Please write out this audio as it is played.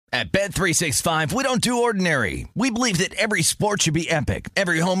At Bet365, we don't do ordinary. We believe that every sport should be epic.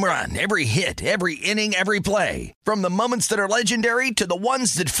 Every home run, every hit, every inning, every play. From the moments that are legendary to the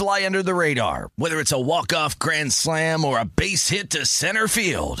ones that fly under the radar. Whether it's a walk-off grand slam or a base hit to center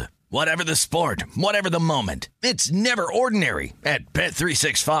field. Whatever the sport, whatever the moment. It's never ordinary at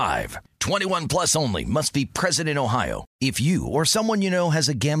Bet365. 21 plus only. Must be present in Ohio. If you or someone you know has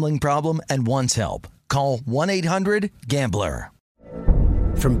a gambling problem and wants help, call 1-800-GAMBLER.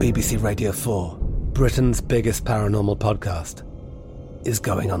 From BBC Radio 4, Britain's biggest paranormal podcast is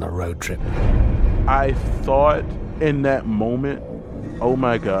going on a road trip. I thought in that moment, oh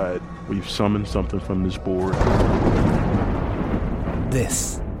my God, we've summoned something from this board.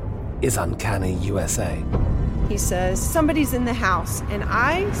 This is Uncanny USA. He says, somebody's in the house, and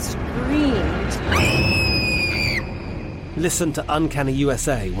I screamed. Listen to Uncanny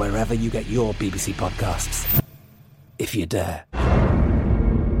USA wherever you get your BBC podcasts, if you dare.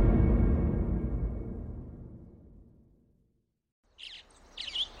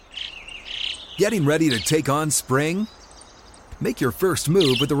 Getting ready to take on spring? Make your first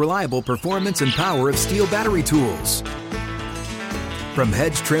move with the reliable performance and power of Steel battery tools. From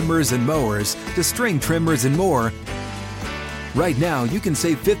hedge trimmers and mowers to string trimmers and more, right now you can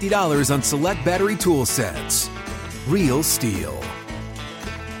save $50 on select battery tool sets. Real Steel.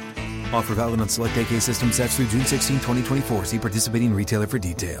 Offer valid on select AK system sets through June 16, 2024. See participating retailer for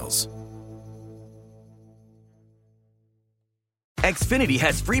details. Xfinity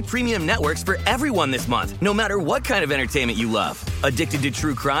has free premium networks for everyone this month, no matter what kind of entertainment you love. Addicted to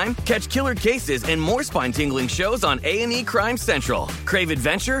true crime? Catch killer cases and more spine-tingling shows on A&E Crime Central. Crave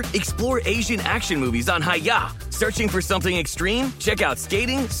adventure? Explore Asian action movies on Hi-YAH. Searching for something extreme? Check out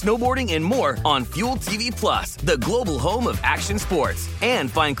skating, snowboarding, and more on Fuel TV Plus, the global home of action sports.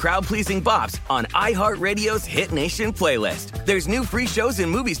 And find crowd-pleasing bops on iHeartRadio's Hit Nation playlist. There's new free shows and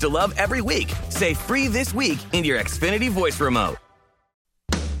movies to love every week. Say free this week in your Xfinity voice remote.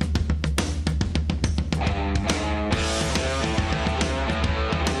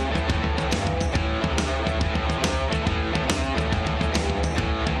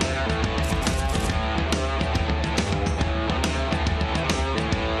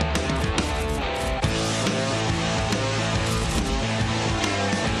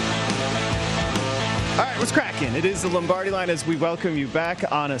 It is the Lombardi Line as we welcome you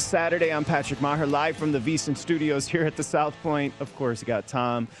back on a Saturday. I'm Patrick Maher, live from the VSiN Studios here at the South Point. Of course, you got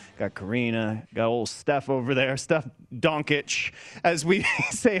Tom, got Karina, got old Steph over there, Steph Donkich, as we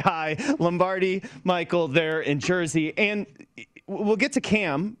say hi. Lombardi, Michael there in Jersey. And we'll get to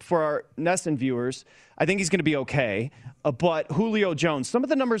Cam for our NESN viewers. I think he's going to be okay. But Julio Jones, some of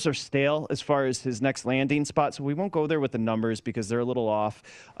the numbers are stale as far as his next landing spot, so we won't go there with the numbers because they're a little off.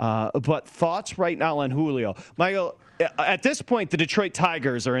 But thoughts right now on Julio. Michael, at this point, the Detroit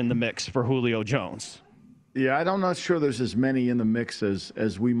Tigers are in the mix for Julio Jones. Yeah, I'm not sure there's as many in the mix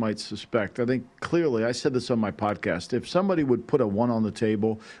as we might suspect. I think clearly, I said this on my podcast, if somebody would put a one on the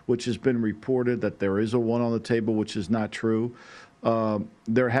table, which has been reported that there is a one on the table, which is not true,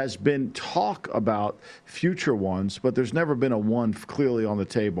 there has been talk about future ones, but there's never been a one clearly on the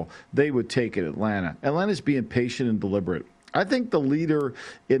table. They would take it, Atlanta. Atlanta's being patient and deliberate. I think the leader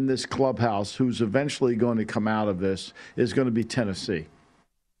in this clubhouse who's eventually going to come out of this is going to be Tennessee.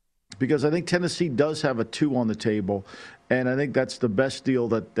 Because I think Tennessee does have a two on the table, and I think that's the best deal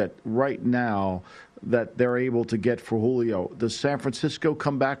that right now that they're able to get for Julio. Does San Francisco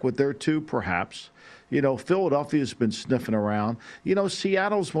come back with their two? Perhaps. You know, Philadelphia's been sniffing around. You know,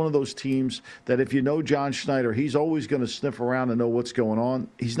 Seattle's one of those teams that if you know John Schneider, he's always going to sniff around and know what's going on.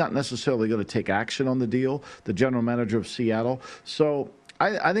 He's not necessarily going to take action on the deal, the general manager of Seattle. So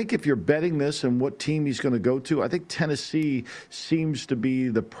I think if you're betting this and what team he's going to go to, I think Tennessee seems to be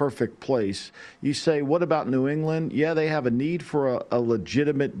the perfect place. You say, what about New England? Yeah, they have a need for a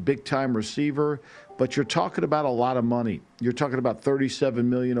legitimate big-time receiver, but you're talking about a lot of money. You're talking about $37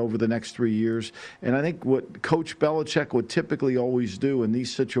 million over the next 3 years. And I think what Coach Belichick would typically always do in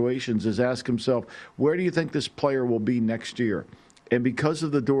these situations is ask himself, where do you think this player will be next year? And because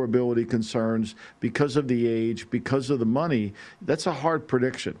of the durability concerns, because of the age, because of the money, that's a hard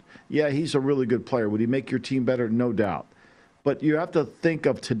prediction. Yeah, he's a really good player. Would he make your team better? No doubt. But you have to think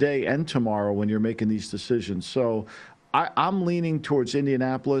of today and tomorrow when you're making these decisions. So I'm leaning towards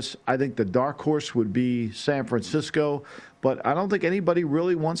Indianapolis. I think the dark horse would be San Francisco. But I don't think anybody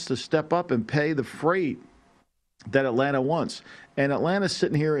really wants to step up and pay the freight that Atlanta wants. And Atlanta's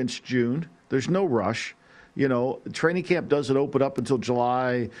sitting here in June. There's no rush. You know, training camp doesn't open up until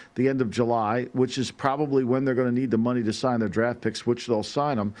July, the end of July, which is probably when they're going to need the money to sign their draft picks, which they'll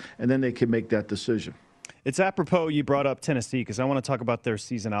sign them, and then they can make that decision. It's apropos you brought up Tennessee because I want to talk about their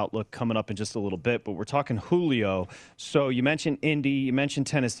season outlook coming up in just a little bit, but we're talking Julio. So you mentioned Indy, you mentioned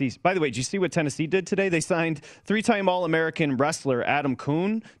Tennessee. By the way, did you see what Tennessee did today? They signed 3-time All-American wrestler Adam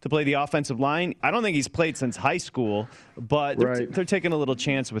Kuhn to play the offensive line. I don't think he's played since high school, but they're taking a little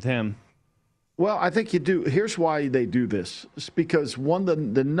chance with him. Well, I think you do. Here's why they do this. It's because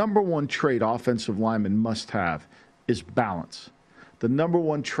the number one trait offensive linemen must have is balance. The number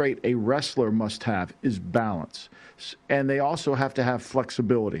one trait a wrestler must have is balance. And they also have to have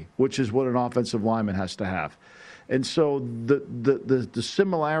flexibility, which is what an offensive lineman has to have. And so the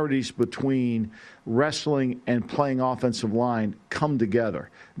similarities between wrestling and playing offensive line come together.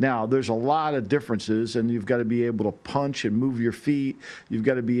 Now, there's a lot of differences, and you've got to be able to punch and move your feet. You've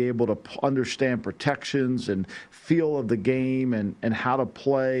got to be able to understand protections and feel of the game and how to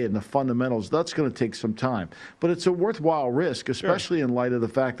play and the fundamentals. That's going to take some time. But it's a worthwhile risk, especially in light of the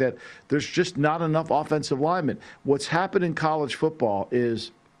fact that there's just not enough offensive linemen. What's happened in college football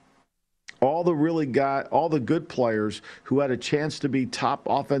is all the good players who had a chance to be top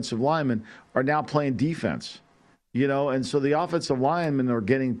offensive linemen are now playing defense, and so the offensive linemen are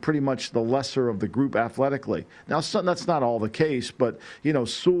getting pretty much the lesser of the group athletically. Now, that's not all the case, but,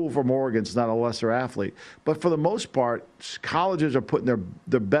 Sewell from Oregon's not a lesser athlete. But for the most part, colleges are putting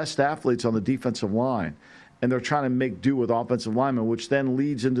their best athletes on the defensive line, and they're trying to make do with offensive linemen, which then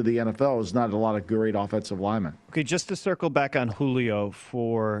leads into the NFL. There's not a lot of great offensive linemen. Okay, just to circle back on Julio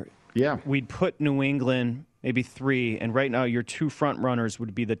we'd put New England maybe 3, and right now your 2 front runners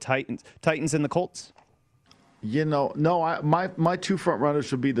would be the Titans and the Colts. My 2 front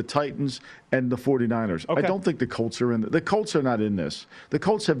runners would be the Titans and the 49ers. Okay. I don't think the Colts are in the Colts are not in this. The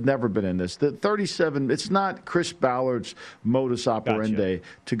Colts have never been in this. The 37, it's not Chris Ballard's modus operandi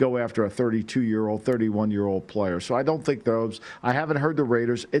to go after a 32-year-old, 31-year-old player. So I don't think those. I haven't heard the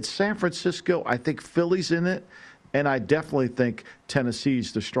Raiders. It's San Francisco. I think Philly's in it. And I definitely think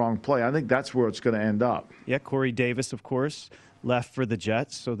Tennessee's the strong play. I think that's where it's going to end up. Yeah, Corey Davis, of course, left for the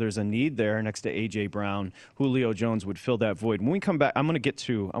Jets, so there's a need there next to A.J. Brown. Julio Jones would fill that void. When we come back, I want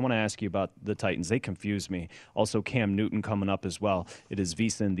to ask you about the Titans. They confuse me. Also, Cam Newton coming up as well. It is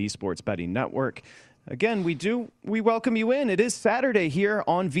VSiN, the Sports Betting Network. Again, we welcome you in. It is Saturday here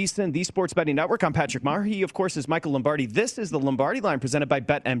on VSiN, the Sports Betting Network. I'm Patrick Maher. He, of course, is Michael Lombardi. This is the Lombardi Line presented by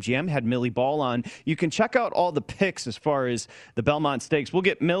BetMGM. Had Millie Ball on. You can check out all the picks as far as the Belmont Stakes. We'll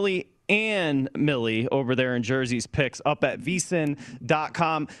get Millie and Millie over there in Jersey's picks up at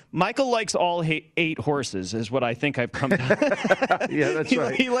vsin.com. Michael likes all 8 horses is what I think I've come to. Yeah, that's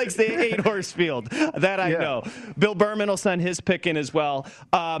right. He likes the 8-horse field. That I know. Bill Berman will send his pick in as well.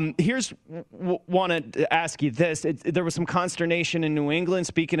 Wanted to ask you this. There was some consternation in New England,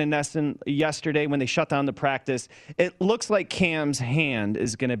 speaking of Nesson yesterday when they shut down the practice. It looks like Cam's hand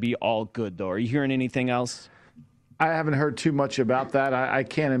is going to be all good, though. Are you hearing anything else? I haven't heard too much about that. I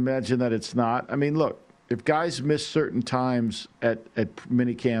can't imagine that it's not. I mean, look, if guys miss certain times at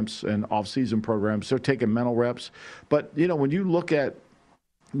mini camps and off-season programs, they're taking mental reps. But, when you look at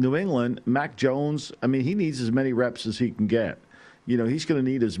New England, Mac Jones, I mean, he needs as many reps as he can get. He's going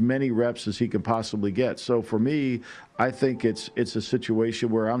to need as many reps as he can possibly get. So for me, I think it's a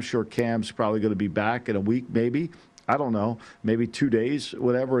situation where I'm sure Cam's probably going to be back in a week maybe. I don't know, maybe 2 days,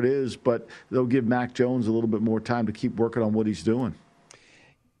 whatever it is, but they'll give Mac Jones a little bit more time to keep working on what he's doing.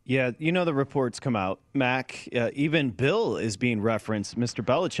 Yeah, the reports come out. Mac, even Bill is being referenced, Mr.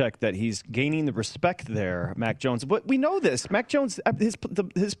 Belichick, that he's gaining the respect there, Mac Jones. But we know this. Mac Jones,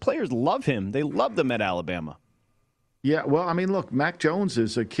 his players love him. They love them at Alabama. Yeah, well, I mean, look, Mac Jones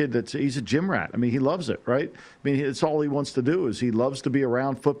is a kid he's a gym rat. I mean, he loves it, right? I mean, it's all he wants to do is he loves to be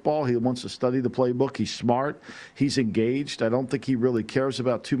around football. He wants to study the playbook. He's smart. He's engaged. I don't think he really cares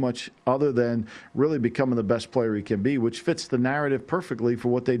about too much other than really becoming the best player he can be, which fits the narrative perfectly for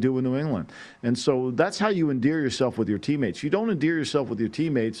what they do in New England. And so that's how you endear yourself with your teammates. You don't endear yourself with your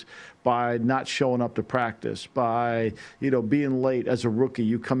teammates by not showing up to practice, by, being late as a rookie.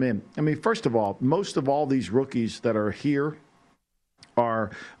 You come in. I mean, first of all, most of all these rookies that are here are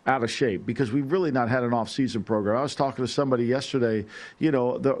out of shape because we've really not had an off-season program. I was talking to somebody yesterday,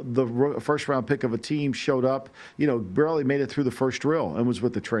 the first-round pick of a team showed up, barely made it through the first drill and was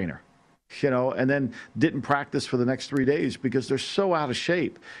with the trainer. And then didn't practice for the next 3 days because they're so out of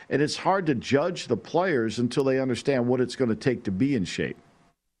shape. And it's hard to judge the players until they understand what it's going to take to be in shape.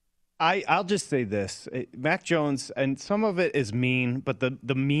 I'll just say this. Mac Jones, and some of it is mean, but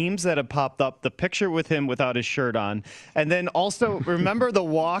the memes that have popped up, the picture with him without his shirt on, and then also, remember the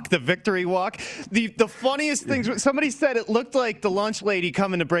walk, the victory walk? The funniest things, somebody said it looked like the lunch lady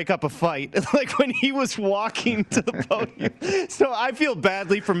coming to break up a fight, like when he was walking to the podium. So I feel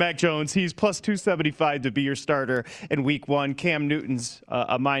badly for Mac Jones. He's plus 275 to be your starter in week 1. Cam Newton's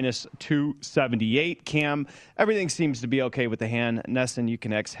a minus 278. Cam, everything seems to be okay with the hand. Nesson, you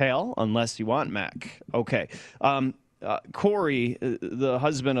can exhale. Unless you want Mac. Okay. Corey, the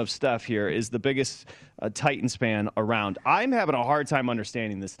husband of Steph here, is the biggest Titans fan around. I'm having a hard time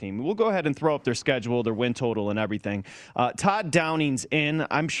understanding this team. We'll go ahead and throw up their schedule, their win total, and everything. Todd Downing's in.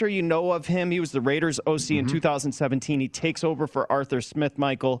 I'm sure you know of him. He was the Raiders OC in 2017. He takes over for Arthur Smith,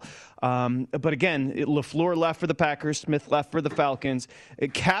 Michael. But again, LaFleur left for the Packers. Smith left for the Falcons.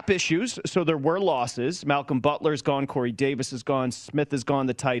 Cap issues, so there were losses. Malcolm Butler's gone. Corey Davis is gone. Smith is gone,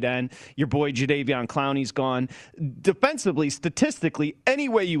 the tight end. Your boy Jadeveon Clowney's gone. Defensively, statistically, any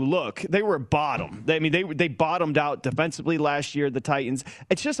way you look, they were bottom. They bottomed out defensively last year, the Titans.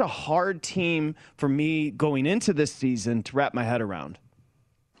 It's just a hard team for me going into this season to wrap my head around.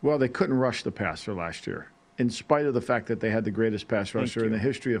 Well, they couldn't rush the passer last year, in spite of the fact that they had the greatest pass rusher in the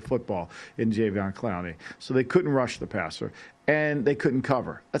history of football in Jadeveon Clowney. So they couldn't rush the passer, and they couldn't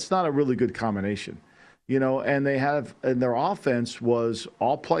cover. That's not a really good combination. And their offense was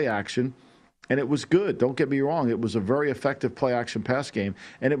all play action. And it was good. Don't get me wrong. It was a very effective play-action pass game,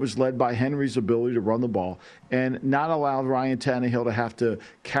 and it was led by Henry's ability to run the ball and not allow Ryan Tannehill to have to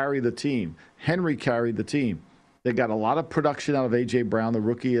carry the team. Henry carried the team. They got a lot of production out of A.J. Brown, the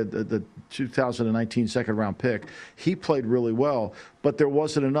rookie, the 2019 second-round pick. He played really well, but there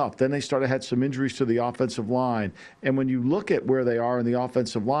wasn't enough. Then they had some injuries to the offensive line. And when you look at where they are in the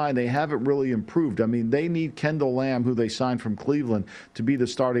offensive line, they haven't really improved. I mean, they need Kendall Lamb, who they signed from Cleveland, to be the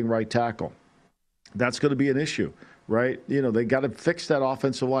starting right tackle. That's going to be an issue, right? They got to fix that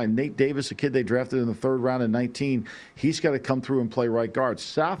offensive line. Nate Davis, a kid they drafted in the 3rd round in 19, he's got to come through and play right guard.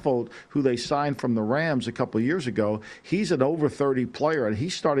 Saffold, who they signed from the Rams a couple of years ago, he's an over 30 player, and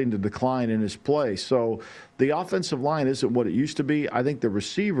he's starting to decline in his play. So the offensive line isn't what it used to be. I think the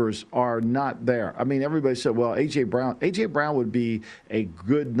receivers are not there. I mean, everybody said, well, A.J. Brown would be a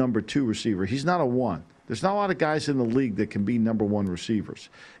good number 2 receiver. He's not a 1. There's not a lot of guys in the league that can be number 1 receivers.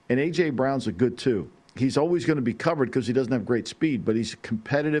 And A.J. Brown's a good 2. He's always going to be covered because he doesn't have great speed, but he's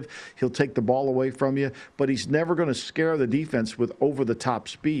competitive. He'll take the ball away from you, but he's never going to scare the defense with over-the-top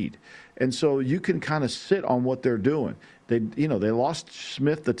speed. And so you can kind of sit on what they're doing. They lost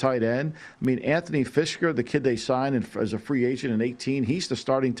Smith, the tight end. I mean, Anthony Fisker, the kid they signed as a free agent in 18, he's the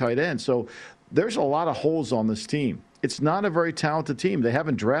starting tight end. So there's a lot of holes on this team. It's not a very talented team. They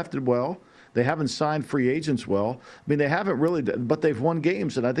haven't drafted well. They haven't signed free agents well. I mean, they haven't really, but they've won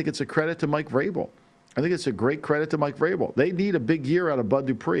games, and I think it's a credit to Mike Vrabel. I think it's a great credit to Mike Vrabel. They need a big year out of Bud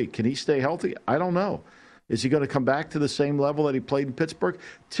Dupree. Can he stay healthy? I don't know. Is he going to come back to the same level that he played in Pittsburgh?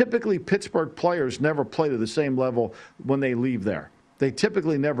 Typically, Pittsburgh players never play to the same level when they leave there. They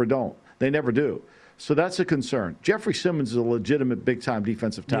typically never don't. They never do. So that's a concern. Jeffrey Simmons is a legitimate big-time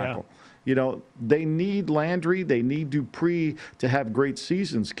defensive tackle. Yeah. They need Landry, they need Dupree to have great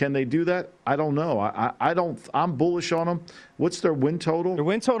seasons. Can they do that? I don't know. I'm bullish on them. What's their win total? Their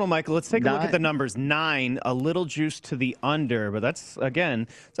win total, Michael, let's take a look at the numbers. 9, a little juice to the under, but that's, again,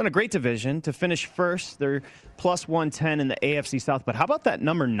 it's on a great division. To finish first, they're plus 110 in the AFC South. But how about that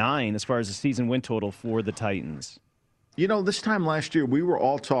number 9 as far as the season win total for the Titans? This time last year, we were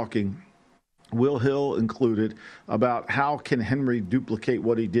all talking, Will Hill included, about how can Henry duplicate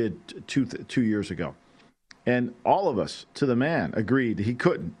what he did two years ago. And all of us, to the man, agreed he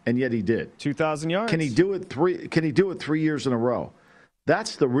couldn't, and yet he did. 2,000 yards. Can he do it 3 years in a row?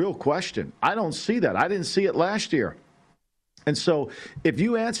 That's the real question. I don't see that. I didn't see it last year. And so if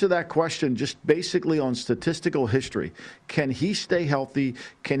you answer that question just basically on statistical history, can he stay healthy?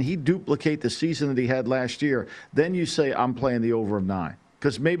 Can he duplicate the season that he had last year? Then you say, I'm playing the over of 9.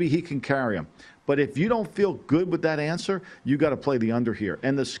 Because maybe he can carry him. But if you don't feel good with that answer, you got to play the under here.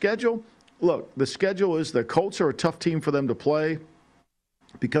 And the schedule, look, the schedule is the Colts are a tough team for them to play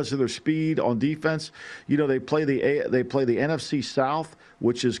because of their speed on defense. They play the NFC South,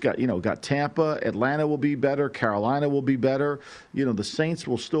 which has got Tampa. Atlanta will be better. Carolina will be better. The Saints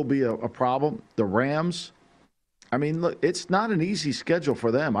will still be a problem. The Rams. I mean, look, it's not an easy schedule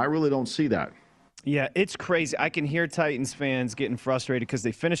for them. I really don't see that. Yeah, it's crazy. I can hear Titans fans getting frustrated because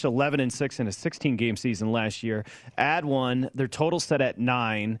they finished 11-6 in a 16-game season last year. Add 1, their total set at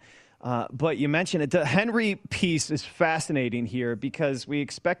 9. But you mentioned it. The Henry piece is fascinating here because we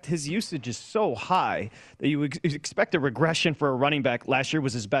expect his usage is so high that you would expect a regression for a running back. Last year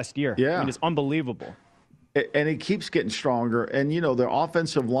was his best year. Yeah. I mean, it's unbelievable. And he keeps getting stronger. And, the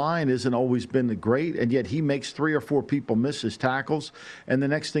offensive line hasn't always been great, and yet he makes 3 or 4 people miss his tackles. And the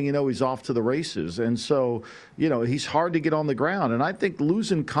next thing you know, he's off to the races. And so, he's hard to get on the ground. And I think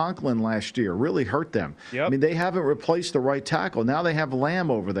losing Conklin last year really hurt them. Yep. I mean, they haven't replaced the right tackle. Now they have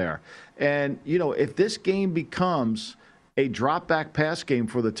Lamb over there. And, if this game becomes a drop-back pass game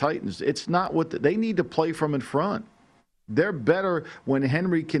for the Titans, it's not what they need to play from in front. They're better when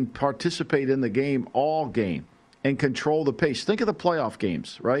Henry can participate in the game all game and control the pace. Think of the playoff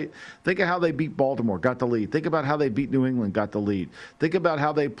games, right? Think of how they beat Baltimore, got the lead. Think about how they beat New England, got the lead. Think about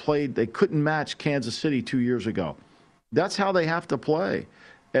how they played. They couldn't match Kansas City 2 years ago. That's how they have to play.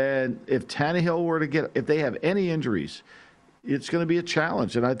 And if Tannehill were to if they have any injuries, it's going to be a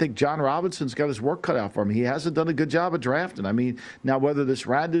challenge. And I think John Robinson's got his work cut out for him. He hasn't done a good job of drafting. I mean, now whether this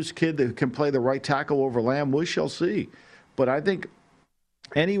Radus kid that can play the right tackle over Lamb, we shall see. But I think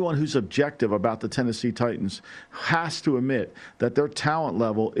anyone who's objective about the Tennessee Titans has to admit that their talent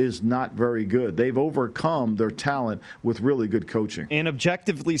level is not very good. They've overcome their talent with really good coaching. And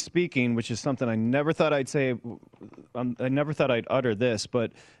objectively speaking, which is something I never thought I'd say, I never thought I'd utter this,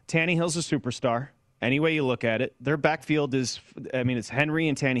 but Tannehill's a superstar. Any way you look at it, their backfield it's Henry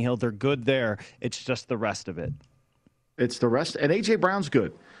and Tannehill. They're good there. It's just the rest of it. It's the rest. And A.J. Brown's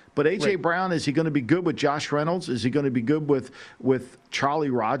good. But A.J. Brown, is he going to be good with Josh Reynolds? Is he going to be good with Charlie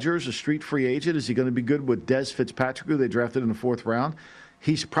Rogers, a street free agent? Is he going to be good with Des Fitzpatrick, who they drafted in the 4th round?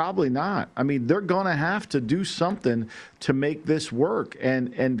 He's probably not. I mean, they're going to have to do something to make this work.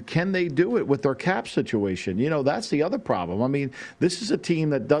 And can they do it with their cap situation? That's the other problem. I mean, this is a team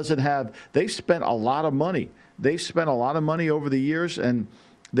that doesn't have – they've spent a lot of money. They've spent a lot of money over the years, and –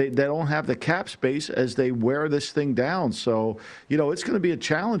 They don't have the cap space as they wear this thing down. So, it's going to be a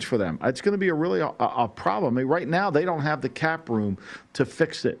challenge for them. It's going to be a problem. I mean, right now, they don't have the cap room to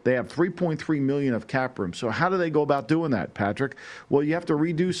fix it. They have $3.3 million of cap room. So how do they go about doing that, Patrick? Well, you have to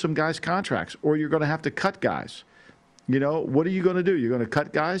redo some guys' contracts, or you're going to have to cut guys. What are you going to do? You're going to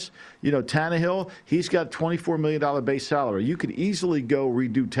cut guys? Tannehill, he's got $24 million base salary. You could easily go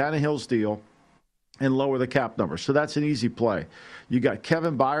redo Tannehill's deal and lower the cap number. So that's an easy play. You got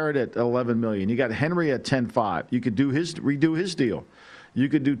Kevin Byard at $11 million. You got Henry at $10.5. You could redo his deal. You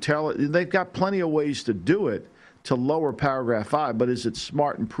could do they've got plenty of ways to do it to lower paragraph 5, but is it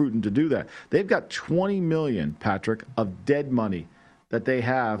smart and prudent to do that? They've got $20 million, Patrick, of dead money that they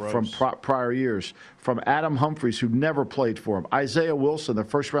have from prior years, from Adam Humphries, who never played for him. Isaiah Wilson, the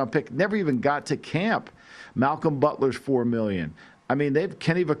first-round pick, never even got to camp. Malcolm Butler's $4 million. I mean, they've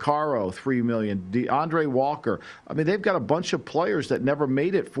Kenny Vaccaro, $3 million. DeAndre Walker. I mean, they've got a bunch of players that never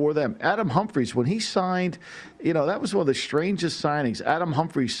made it for them. Adam Humphries, when he signed, that was one of the strangest signings. Adam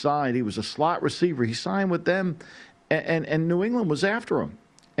Humphries signed. He was a slot receiver. He signed with them, and New England was after him.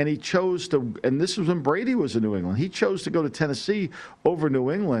 And he chose to, and this was when Brady was in New England. He chose to go to Tennessee over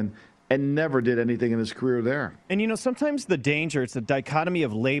New England and never did anything in his career there. And, sometimes the danger, it's the dichotomy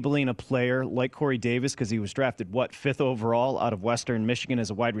of labeling a player like Corey Davis, because he was drafted, 5th overall out of Western Michigan as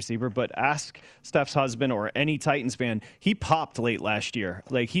a wide receiver. But ask Steph's husband or any Titans fan, he popped late last year.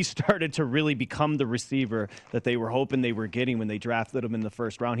 Like, he started to really become the receiver that they were hoping they were getting when they drafted him in the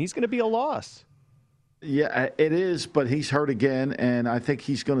 1st round. He's going to be a loss. Yeah, it is, but he's hurt again, and I think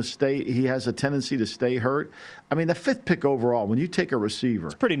he's going to stay. He has a tendency to stay hurt. I mean, the 5th pick overall, when you take a receiver,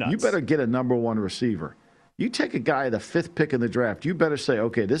 it's pretty nuts. You better get a number 1 receiver. You take a guy, the 5th pick in the draft, you better say,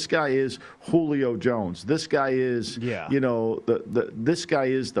 okay, this guy is Julio Jones. This guy is, this guy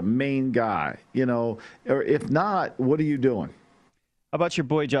is the main guy, or if not, what are you doing? How about your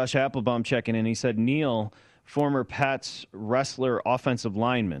boy Josh Applebaum checking in? He said Neal, former Pats wrestler, offensive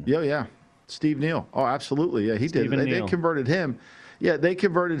lineman. Yeah. Steve Neal. Oh, absolutely. Yeah, he did. They converted him. Yeah, they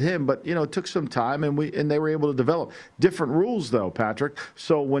converted him, but, it took some time, and they were able to develop different rules, though, Patrick.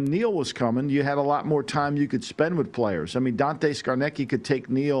 So when Neal was coming, you had a lot more time you could spend with players. I mean, Dante Scarnecchia could take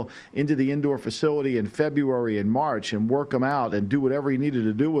Neal into the indoor facility in February and March and work him out and do whatever he needed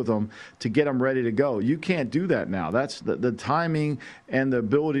to do with them to get them ready to go. You can't do that now. That's the timing and the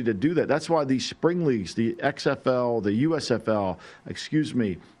ability to do that. That's why these spring leagues, the XFL, the USFL,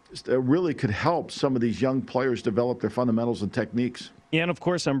 really could help some of these young players develop their fundamentals and techniques. Yeah, and of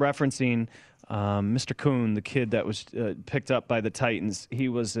course I'm referencing Mr. Kuhn, the kid that was picked up by the Titans, he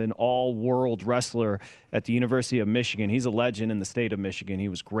was an all-world wrestler at the University of Michigan. He's a legend in the state of Michigan. He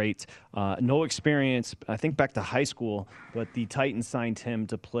was great. No experience, I think, back to high school, but the Titans signed him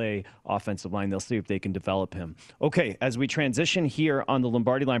to play offensive line. They'll see if they can develop him. Okay, as we transition here on the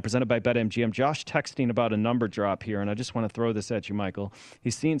Lombardi Line presented by BetMGM, Josh texting about a number drop here, and I just want to throw this at you, Michael.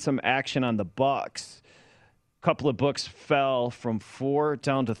 He's seen some action on the Bucs. Couple of books fell from 4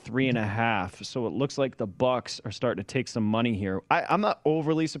 down to 3.5, so it looks like the Bucs are starting to take some money here. I'm not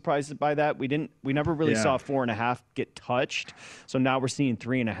overly surprised by that. We never really saw 4.5 get touched, so now we're seeing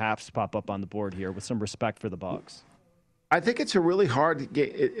 3.5s pop up on the board here with some respect for the Bucs. I think it's a really hard.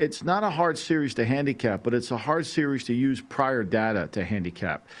 It's not a hard series to handicap, but it's a hard series to use prior data to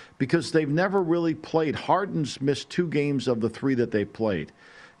handicap because they've never really played. Harden's missed 2 games of the 3 that they played.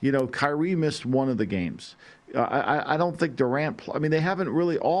 You know, Kyrie missed 1 of the games. I don't think Durant. They haven't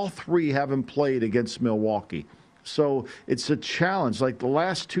really. All 3 haven't played against Milwaukee, so it's a challenge. Like the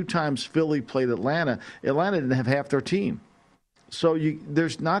last 2 times Philly played Atlanta didn't have half their team. So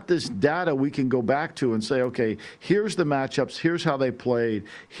there's not this data we can go back to and say, okay, here's the matchups, here's how they played,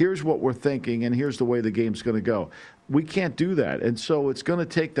 here's what we're thinking, and here's the way the game's going to go. We can't do that. And so it's going to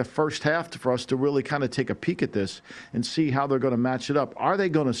take the first half for us to really kind of take a peek at this and see how they're going to match it up. Are they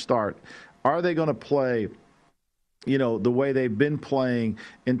going to start? Are they going to play, the way they've been playing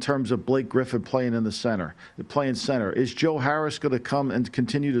in terms of Blake Griffin playing in the center, playing center? Is Joe Harris going to come and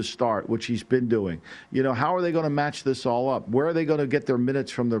continue to start, which he's been doing? How are they going to match this all up? Where are they going to get their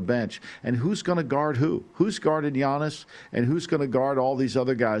minutes from their bench? And who's going to guard who? Who's guarded Giannis? And who's going to guard all these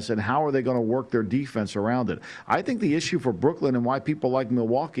other guys? And how are they going to work their defense around it? I think the issue for Brooklyn and why people like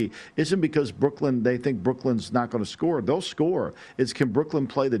Milwaukee isn't because they think Brooklyn's not going to score. They'll score. It's can Brooklyn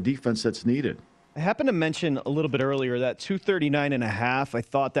play the defense that's needed? I happened to mention a little bit earlier that 239.5. I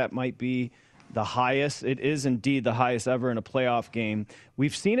thought that might be the highest. It is indeed the highest ever in a playoff game.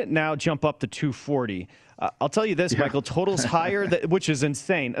 We've seen it now jump up to 240. I'll tell you this, Michael, totals higher, which is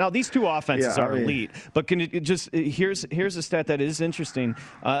insane. Now, these 2 offenses are elite, but can you just here's a stat that is interesting.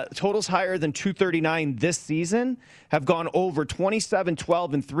 Totals higher than 239 this season have gone over 27,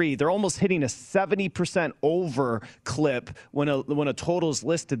 12, and 3. They're almost hitting a 70% over clip when a total is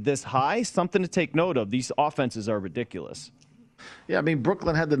listed this high. Something to take note of. These offenses are ridiculous. Yeah,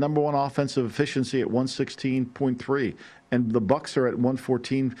 Brooklyn had the number 1 offensive efficiency at 116.3, and the Bucs are at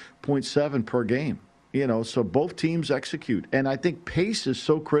 114.7 per game. So both teams execute. And I think pace is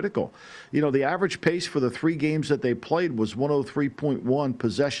so critical. The average pace for the 3 games that they played was 103.1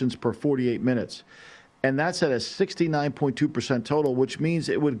 possessions per 48 minutes. And that's at a 69.2% total, which means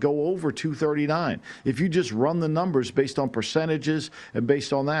it would go over 239 if you just run the numbers based on percentages and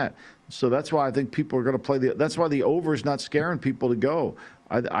based on that. So that's why I think people are going to play that's why the over is not scaring people to go.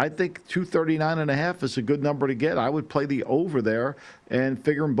 I think 239.5 is a good number to get. I would play the over there and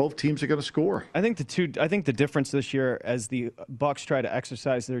figuring both teams are going to score. I think the difference this year as the Bucs try to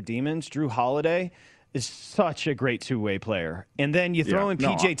exercise their demons, Drew Holiday is such a great 2-way player. And then you throw in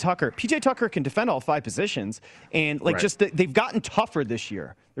P.J. Tucker. P.J. Tucker can defend all 5 positions. And they've gotten tougher this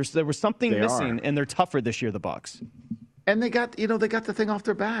year. There was something missing, and they're tougher this year, the Bucs. And they got the thing off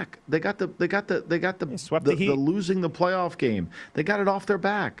their back. They got the losing the playoff game. They got it off their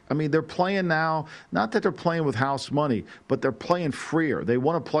back. They're playing now, not that they're playing with house money, but they're playing freer. They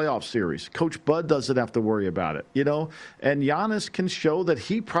won a playoff series. Coach Bud doesn't have to worry about it, And Giannis can show that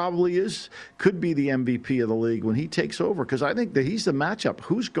he probably could be the MVP of the league when he takes over, because I think that he's the matchup.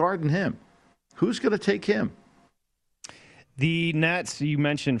 Who's guarding him? Who's going to take him? The Nets, you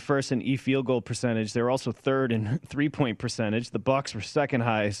mentioned first in field goal percentage. They're also third in 3-point percentage. The Bucs were second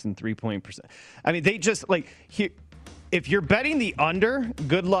highest in 3-point percentage. They just if you're betting the under,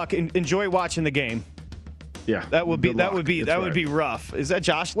 good luck. Enjoy watching the game. Yeah, that would be rough. Is that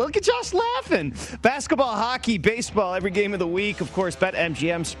Josh? Look at Josh laughing. Basketball, hockey, baseball, every game of the week. Of course,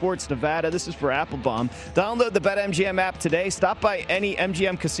 BetMGM Sports Nevada. This is for Applebaum. Download the BetMGM app today. Stop by any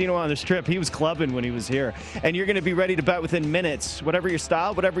MGM casino on the Strip. He was clubbing when he was here, and you're going to be ready to bet within minutes. Whatever your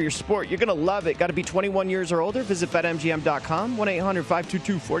style, whatever your sport, you're going to love it. Got to be 21 years or older. Visit BetMGM.com.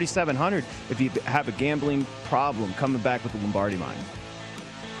 1-800-522-4700 if you have a gambling problem. Coming back with the Lombardi Line.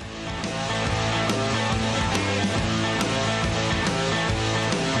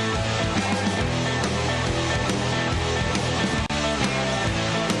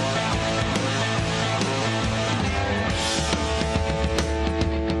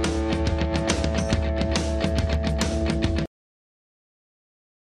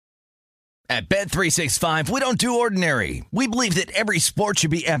 At Bet365, we don't do ordinary. We believe that every sport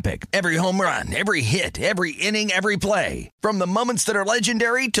should be epic. Every home run, every hit, every inning, every play. From the moments that are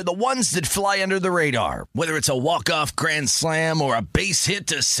legendary to the ones that fly under the radar. Whether it's a walk-off grand slam or a base hit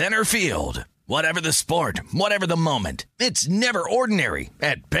to center field. Whatever the sport, whatever the moment. It's never ordinary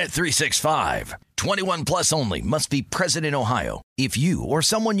at Bet365. 21 plus only. Must be present in Ohio. If you or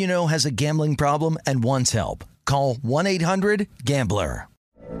someone you know has a gambling problem and wants help, call 1-800-GAMBLER.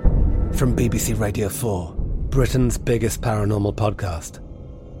 From BBC Radio 4, Britain's biggest paranormal podcast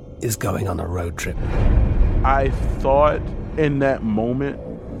is going on a road trip. I thought in that moment,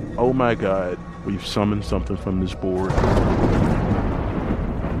 oh my God, we've summoned something from this board.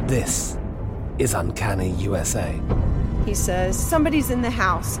 This is Uncanny USA. He says, somebody's in the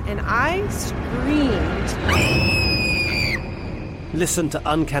house, and I screamed. Listen to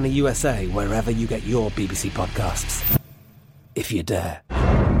Uncanny USA wherever you get your BBC podcasts, if you dare.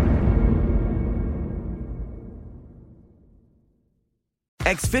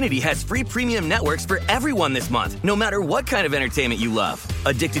 Xfinity has free premium networks for everyone this month, no matter what kind of entertainment you love.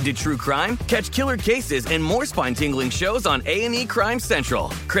 Addicted to true crime? Catch killer cases and more spine-tingling shows on A&E Crime Central.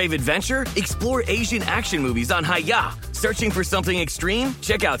 Crave adventure? Explore Asian action movies on Hi-YAH. Searching for something extreme?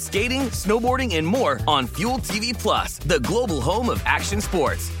 Check out skating, snowboarding, and more on Fuel TV Plus, the global home of action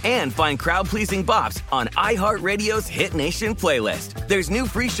sports. And find crowd-pleasing bops on iHeartRadio's Hit Nation playlist. There's new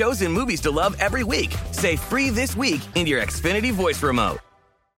free shows and movies to love every week. Say free this week in your Xfinity voice remote.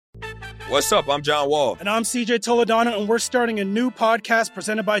 What's up? I'm John Wall. And I'm CJ Toledano, and we're starting a new podcast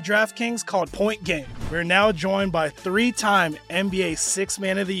presented by DraftKings called Point Game. We're now joined by three-time NBA Sixth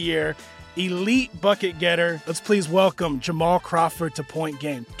Man of the Year, elite bucket getter. Let's please welcome Jamal Crawford to Point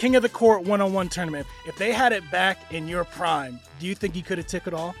Game. King of the Court one-on-one tournament. If they had it back in your prime, do you think you could have took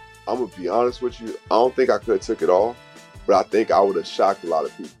it all? I'm going to be honest with you. I don't think I could have took it all, but I think I would have shocked a lot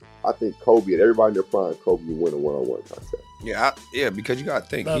of people. I think Kobe and everybody in their prime, Kobe would win a one-on-one contest. Yeah, because you got to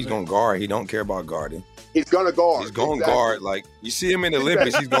think he's going to guard. He don't care about guarding. He's going to guard. He's going to guard. Like, you see him in the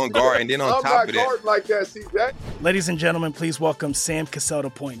Olympics, he's going to guard. And then on top of that. Like that, see that? Ladies and gentlemen, please welcome Sam Cassell to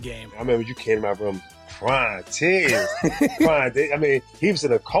Point Game. I remember you came out from prime 10. I mean, he was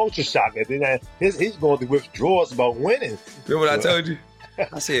in a culture shock. And then he's going through withdrawals about winning. Remember what I told you?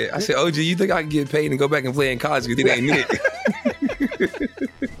 I said, OG, you think I can get paid and go back and play in college because it ain't it?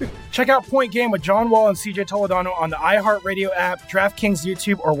 Check out Point Game with John Wall and CJ Toledano on the iHeartRadio app, DraftKings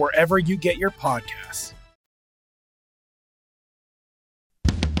YouTube, or wherever you get your podcasts.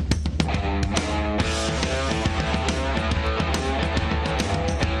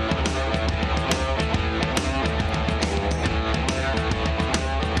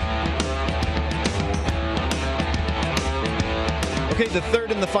 Okay, the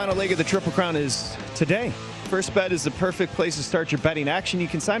third and the final leg of the Triple Crown is today. First Bet is the perfect place to start your betting action. You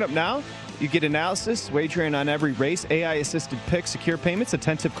can sign up now. You get analysis, wagering on every race, AI-assisted picks, secure payments,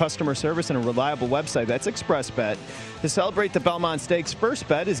 attentive customer service, and a reliable website. That's ExpressBet. To celebrate the Belmont Stakes, First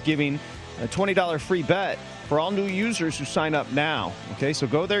Bet is giving a $20 free bet for all new users who sign up now. Okay, so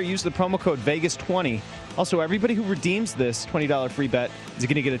go there, use the promo code VEGAS20. Also, everybody who redeems this $20 free bet is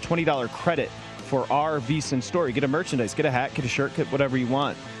going to get a $20 credit for our VSiN store. You get a merchandise, get a hat, get a shirt, get whatever you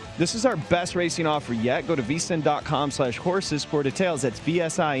want. This is our best racing offer yet. Go to vsin.com/horses for details. That's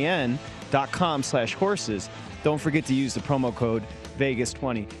vsin.com/horses. Don't forget to use the promo code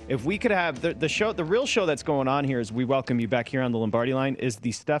Vegas20. If we could have the show, the real show that's going on here is we welcome you back here on the Lombardi line is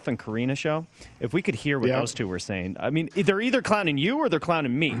the Steph and Karina show. If we could hear what those two were saying, I mean, they're either clowning you or they're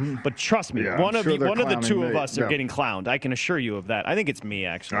clowning me. But trust me, one of the two of us are getting clowned. I can assure you of that. I think it's me,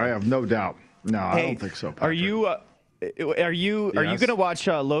 actually. I have no doubt. No, I don't think so, Patrick. Are you going to watch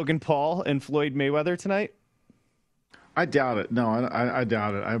Logan Paul and Floyd Mayweather tonight? I doubt it. No, I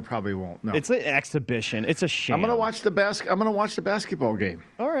doubt it. I probably won't. No. It's an exhibition. It's a shame. I'm going to watch the basketball game.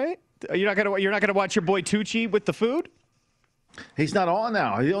 All right. You're not going to watch your boy Tucci with the food? He's not on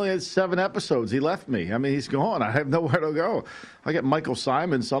now. He only had 7 episodes. He left me. I mean, he's gone. I have nowhere to go. I get Michael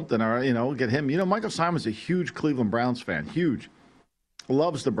Simon something, or get him. Michael Simon's a huge Cleveland Browns fan. Huge.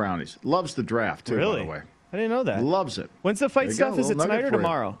 Loves the Brownies. Loves the draft, too, really? by the way. I didn't know that. Loves it. When's the fight stuff? Is it tonight or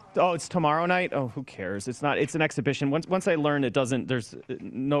tomorrow? Oh, it's tomorrow night? Oh, who cares? It's not. It's an exhibition. Once I learned it doesn't, there's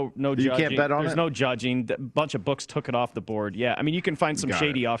no judging. You can't bet on it? There's no judging. A bunch of books took it off the board. Yeah. I mean, you can find some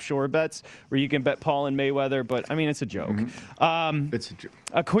shady offshore bets where you can bet Paul and Mayweather, but, I mean, it's a joke. Mm-hmm. It's a joke.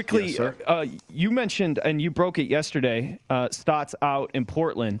 Quickly, yes, you mentioned, and you broke it yesterday, Stott's out in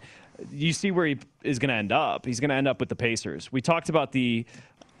Portland. You see where he is going to end up. He's going to end up with the Pacers. We talked about the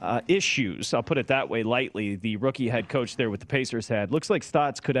issues, I'll put it that way lightly, the rookie head coach there with the Pacers had. Looks like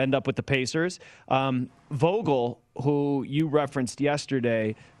Stotts could end up with the Pacers. Vogel, who you referenced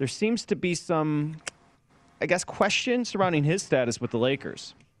yesterday, there seems to be some, I guess, question surrounding his status with the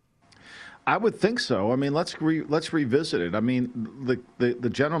Lakers. I would think so. I mean, let's revisit it. I mean, the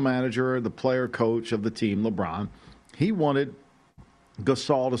general manager, the player coach of the team, LeBron, he wanted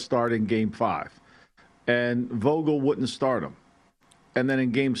Gasol to start in Game 5, and Vogel wouldn't start him. And then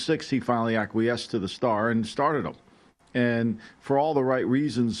in Game 6, he finally acquiesced to the star and started him. And for all the right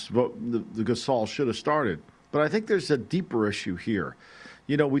reasons, the Gasol should have started. But I think there's a deeper issue here.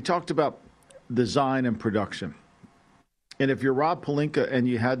 You know, we talked about design and production. And if you're Rob Pelinka and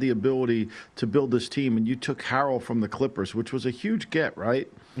you had the ability to build this team and you took Harrell from the Clippers, which was a huge get, right?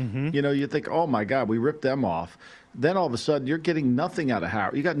 Mm-hmm. You know, you think, oh, my God, we ripped them off. Then all of a sudden you're getting nothing out of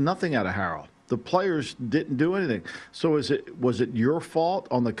Harrell. You got nothing out of Harrell. The players didn't do anything. So was it your fault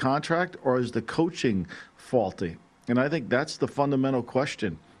on the contract, or is the coaching faulty? And I think that's the fundamental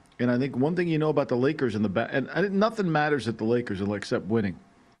question. And I think one thing you know about the Lakers and nothing matters at the Lakers except winning.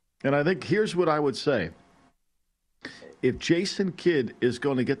 And I think here's what I would say. If Jason Kidd is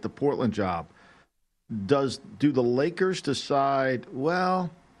going to get the Portland job, do the Lakers decide, well,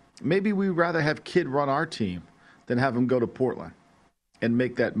 maybe we'd rather have Kidd run our team than have him go to Portland and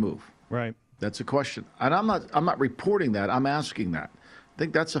make that move? Right. That's a question. And I'm not reporting that. I'm asking that. I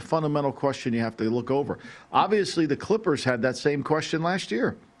think that's a fundamental question you have to look over. Obviously, the Clippers had that same question last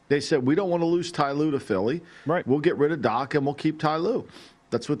year. They said, we don't want to lose Ty Lue to Philly. Right. We'll get rid of Doc and we'll keep Ty Lue.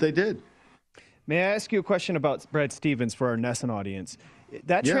 That's what they did. May I ask you a question about Brad Stevens for our Nesson audience?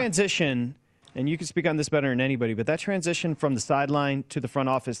 That transition, and you can speak on this better than anybody, but that transition from the sideline to the front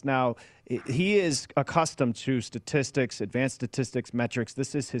office now, he is accustomed to statistics, advanced statistics, metrics.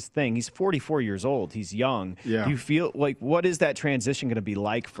 This is his thing. He's 44 years old. He's young. Yeah. Do you feel like, what is that transition going to be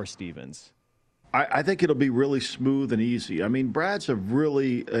like for Stevens? I think it'll be really smooth and easy. I mean, Brad's a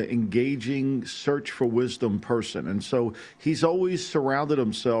really engaging, search for wisdom person. And so he's always surrounded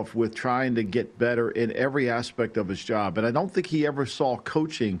himself with trying to get better in every aspect of his job. And I don't think he ever saw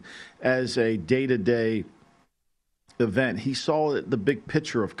coaching as a day-to-day event. He saw the big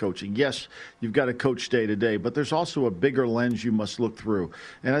picture of coaching. Yes, you've got to coach day to day, but there's also a bigger lens you must look through.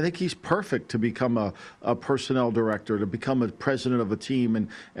 And I think he's perfect to become a personnel director, to become a president of a team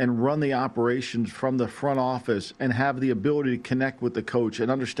and run the operations from the front office and have the ability to connect with the coach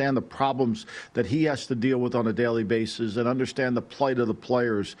and understand the problems that he has to deal with on a daily basis and understand the plight of the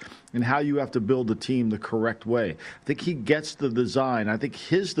players and how you have to build the team the correct way. I think he gets the design. I think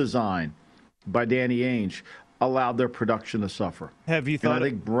his design by Danny Ainge allowed their production to suffer. Have you thought? And I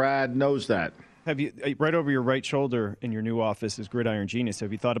think Brad knows that. Have you, right over your right shoulder in your new office is Gridiron Genius.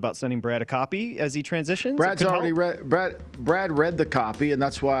 Have you thought about sending Brad a copy as he transitions? Brad's already read. Brad read the copy, and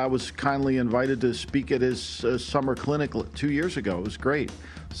that's why I was kindly invited to speak at his summer clinic 2 years ago. It was great.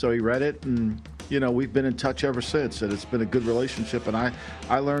 So he read it, and we've been in touch ever since, and it's been a good relationship. And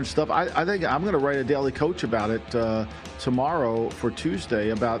I learned stuff. I think I'm going to write a Daily Coach about it tomorrow for Tuesday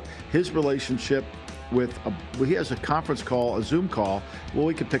about his relationship. He has a conference call, a Zoom call. Well,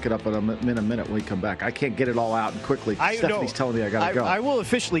 we can pick it up in a minute when we come back. I can't get it all out quickly. Stephanie's telling me I got to go. I will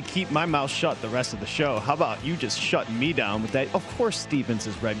officially keep my mouth shut the rest of the show. How about you just shutting me down with that? Of course Stevens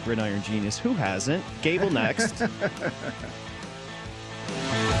has read Gridiron Genius. Who hasn't? Gable next.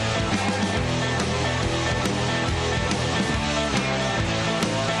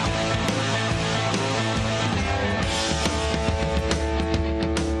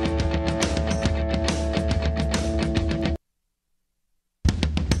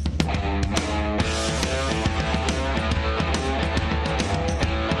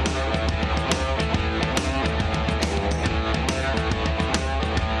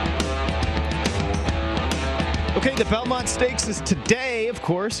 Okay, the Belmont Stakes is today, of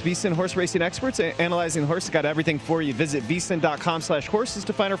course. VSiN horse racing experts analyzing the horse. Got everything for you. Visit vsin.com/horses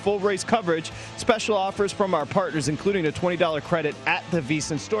to find our full race coverage. Special offers from our partners, including a $20 credit at the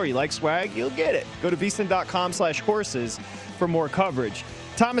VSiN store. You like swag? You'll get it. Go to vsin.com/horses for more coverage.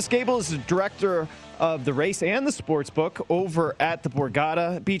 Thomas Gable is the director of the race and the sports book over at the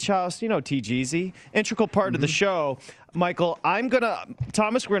Borgata Beach House. You know, TGZ, integral part of the show. Michael,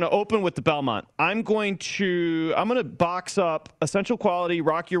 Thomas, we're gonna open with the Belmont. I'm gonna box up Essential Quality,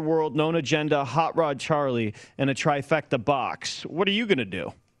 Rock Your World, Known Agenda, Hot Rod Charlie, and a trifecta box. What are you gonna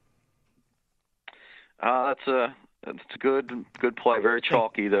do? That's a good play. Very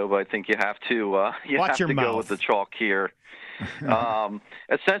chalky though, but I think you have to go with the chalk here.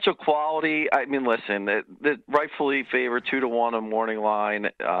 Essential Quality. I mean, listen, the rightfully favored 2-1 on morning line.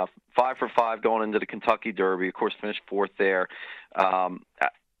 5 for 5 going into the Kentucky Derby. Of course, finished fourth there.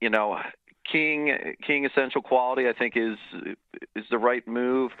 King Essential Quality, I think, is the right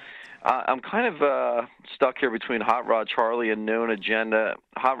move. I'm kind of stuck here between Hot Rod Charlie and Known Agenda.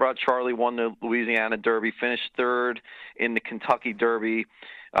 Hot Rod Charlie won the Louisiana Derby, finished third in the Kentucky Derby.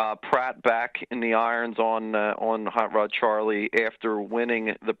 Pratt back in the irons on Hot Rod Charlie after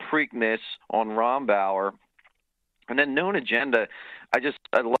winning the Preakness on Rombauer. And then Known Agenda, I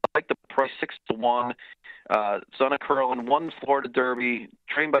like the price 6-1. Son of Curlin won Florida Derby,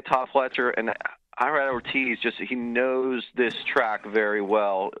 trained by Todd Fletcher, and Irad Ortiz he knows this track very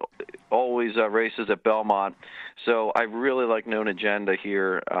well. Always races at Belmont, so I really like Known Agenda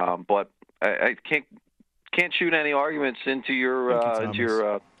here. But I can't shoot any arguments into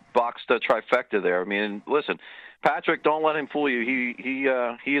your boxed trifecta there. I mean, listen, Patrick, don't let him fool you.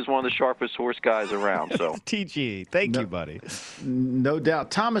 He is one of the sharpest horse guys around. So TG, thank you, buddy. No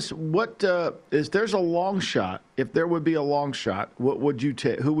doubt, Thomas. What is there's a long shot? If there would be a long shot, what would you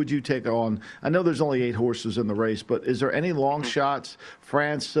take? Who would you take on? I know there's only 8 horses in the race, but is there any long shots?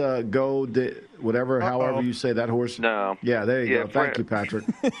 France, Go, whatever, however you say that horse. No. Yeah, there you go. Thank you, Patrick.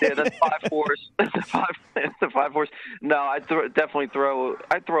 Yeah, that's 5 horse. The 5 horse. No, I'd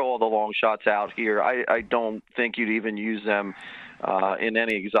throw all the long shots out here. I don't think you'd even use them in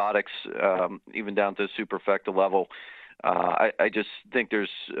any exotics, even down to superfecta level. I just think there's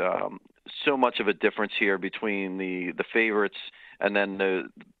so much of a difference here between the favorites and then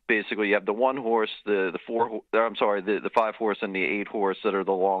basically you have the 1 horse, the 5 horse and the 8 horse that are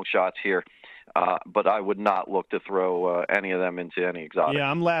the long shots here. But I would not look to throw any of them into any exotic. Yeah,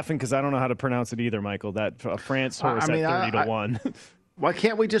 I'm laughing because I don't know how to pronounce it either, Michael. That France horse at 30-1. Why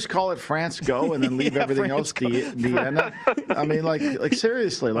can't we just call it France Go and then leave everything else Diana? I mean, like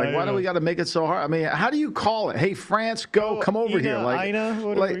seriously, why do we got to make it so hard? I mean, how do you call it? Hey, France Go, come over here.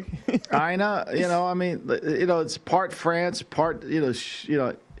 Ina, Ina, I mean, it's part France, part,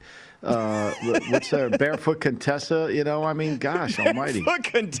 what's her Barefoot Contessa? I mean, gosh almighty. Barefoot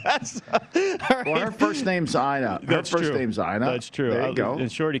Contessa. Right. Well, her first name's Ina. That's true. There you go.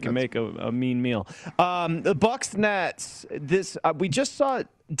 And Shorty can make a mean meal. The Bucks Nets. This we just saw it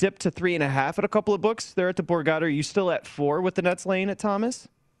dip to 3.5 at a couple of books. They're at the Borgata. Are you still at 4 with the Nets laying at Thomas?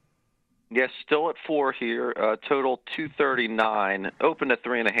 Yes, still at 4 here. Total 239. Opened at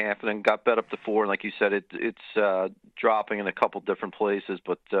 3.5, and then got bet up to 4. And like you said, it's dropping in a couple different places,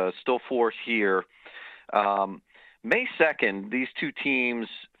 but still 4 here. May 2nd, these two teams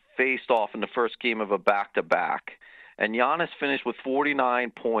faced off in the first game of a back-to-back. And Giannis finished with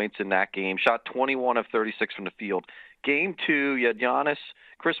 49 points in that game, shot 21 of 36 from the field. Game 2, you had Giannis,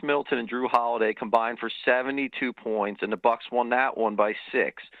 Chris Middleton, and Drew Holiday combined for 72 points, and the Bucks won that one by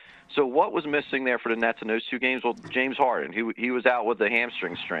 6. So what was missing there for the Nets in those 2 games? Well, James Harden. He was out with the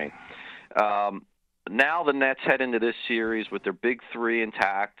hamstring strain. Now the Nets head into this series with their big 3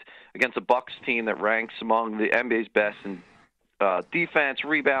 intact against a Bucks team that ranks among the NBA's best in defense,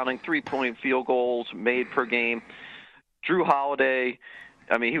 rebounding, 3-point field goals made per game. Drew Holiday,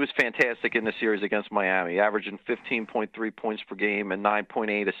 I mean, he was fantastic in the series against Miami, averaging 15.3 points per game and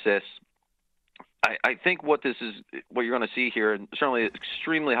 9.8 assists. I think what you're going to see here, and certainly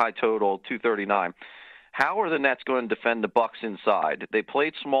extremely high total, 239. How are the Nets going to defend the Bucks inside? They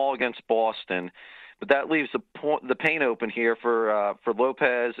played small against Boston, but that leaves the paint open here for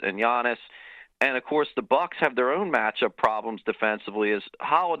Lopez and Giannis. And of course, the Bucks have their own matchup problems defensively. As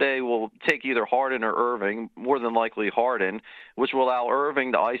Holiday will take either Harden or Irving, more than likely Harden, which will allow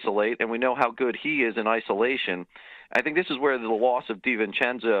Irving to isolate, and we know how good he is in isolation. I think this is where the loss of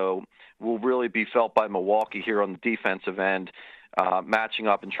DiVincenzo will really be felt by Milwaukee here on the defensive end, matching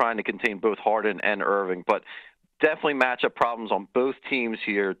up and trying to contain both Harden and Irving. But definitely matchup problems on both teams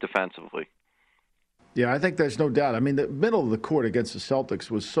here defensively. Yeah, I think there's no doubt. I mean, the middle of the court against the Celtics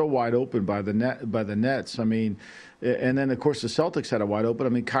was so wide open by the Nets. I mean, and then, of course, the Celtics had it wide open. I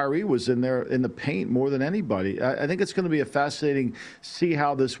mean, Kyrie was in there in the paint more than anybody. I think it's going to be a fascinating see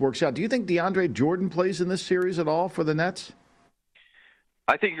how this works out. Do you think DeAndre Jordan plays in this series at all for the Nets?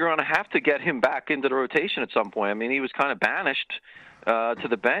 I think you're going to have to get him back into the rotation at some point. I mean, he was kind of banished to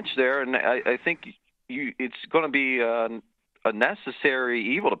the bench there, and I think it's going to be a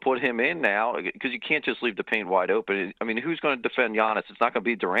necessary evil to put him in now because you can't just leave the paint wide open. I mean, who's going to defend Giannis? It's not going to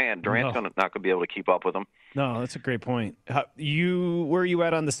be Durant. Durant's not going to be able to keep up with him. No, that's a great point. Where are you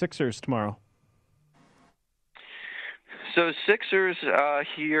at on the Sixers tomorrow? So Sixers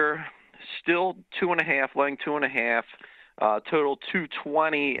here, still 2.5, laying 2.5. Total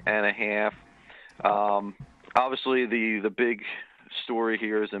 220.5. Obviously, the big story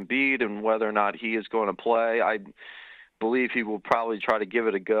here is Embiid and whether or not he is going to play. believe he will probably try to give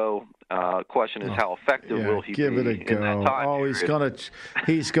it a go. Question is, how effective will he give be it a go. in that time period?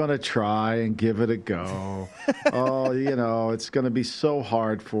 he's gonna try and give it a go. It's gonna be so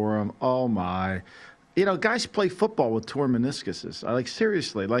hard for him. Oh my. Guys play football with torn meniscuses.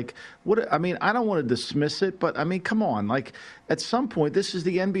 Seriously, what? I mean, I don't want to dismiss it, but I mean, come on. At some point, this is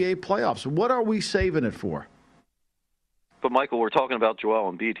the NBA playoffs. What are we saving it for? But, Michael, we're talking about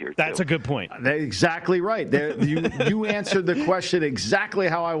Joel Embiid here, too. That's a good point. Exactly right. You answered the question exactly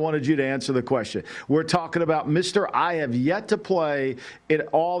how I wanted you to answer the question. We're talking about Mr. I have yet to play in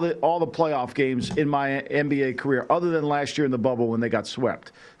all the playoff games in my NBA career, other than last year in the bubble when they got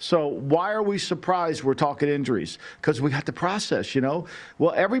swept. So why are we surprised we're talking injuries? Because we got the process,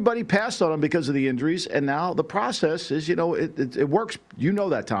 Well, everybody passed on him because of the injuries, and now the process is, it works. You know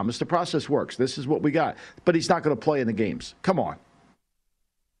that, Thomas. The process works. This is what we got. But he's not going to play in the games. Come on.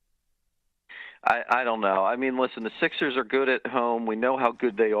 I don't know. I mean, listen, the Sixers are good at home. We know how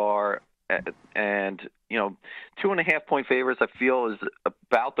good they are. And, 2.5-point favorites, I feel, is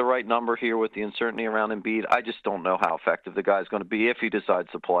about the right number here with the uncertainty around Embiid. I just don't know how effective the guy's going to be if he decides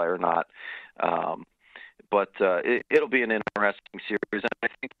to play or not. But it'll be an interesting series. And I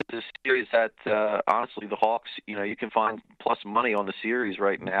think this series that, honestly, the Hawks, you can find plus money on the series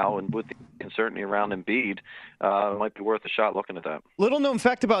right now. And with the uncertainty around Embiid, it might be worth a shot looking at that. Little known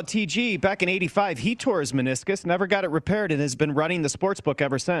fact about TG, back in '85, he tore his meniscus, never got it repaired, and has been running the sports book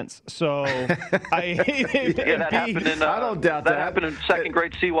ever since. So I happened in, I don't doubt that. That happened in second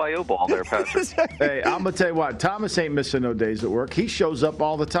grade CYO ball there, Patrick. Hey, I'm going to tell you what, Thomas ain't missing no days at work. He shows up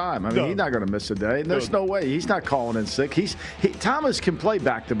all the time. I mean, he's not going to miss a day. There's no way. He's not calling in sick. Thomas can play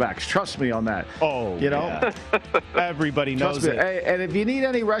back-to-backs. Trust me on that. Oh, yeah. Everybody knows it. Hey, and if you need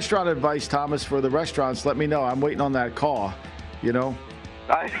any restaurant advice, Thomas, for the restaurants, let me know. I'm waiting on that call, TG.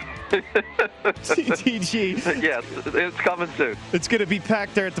 Yes, it's coming soon. It's going to be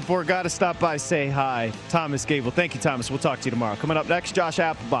packed there at the Borgata. Stop by, say hi. Thomas Gable. Thank you, Thomas. We'll talk to you tomorrow. Coming up next, Josh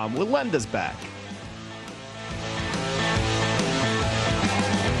Applebaum will lend us back.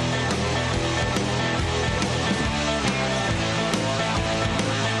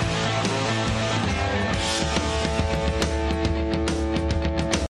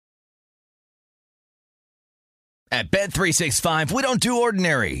 At Bet365, we don't do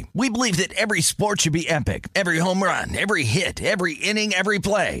ordinary. We believe that every sport should be epic. Every home run, every hit, every inning, every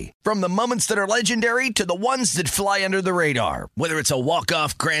play. From the moments that are legendary to the ones that fly under the radar. Whether it's a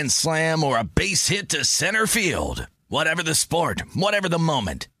walk-off grand slam or a base hit to center field. Whatever the sport, whatever the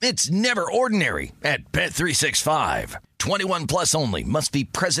moment. It's never ordinary at Bet365. 21 plus only. Must be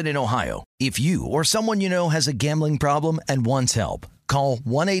present in Ohio. If you or someone you know has a gambling problem and wants help, call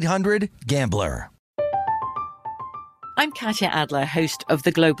 1-800-GAMBLER. I'm Katya Adler, host of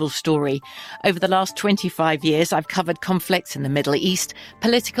The Global Story. Over the last 25 years, I've covered conflicts in the Middle East,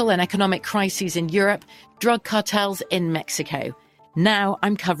 political and economic crises in Europe, drug cartels in Mexico. Now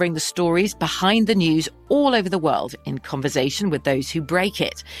I'm covering the stories behind the news all over the world in conversation with those who break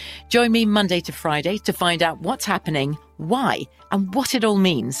it. Join me Monday to Friday to find out what's happening, why, and what it all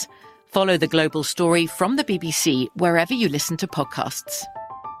means. Follow The Global Story from the BBC wherever you listen to podcasts.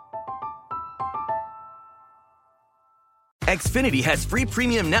 Xfinity has free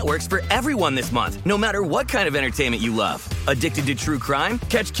premium networks for everyone this month, no matter what kind of entertainment you love. Addicted to true crime?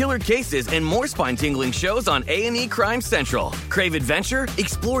 Catch killer cases and more spine-tingling shows on A&E Crime Central. Crave adventure?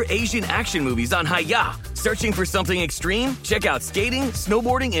 Explore Asian action movies on Hi-YAH. Searching for something extreme? Check out skating,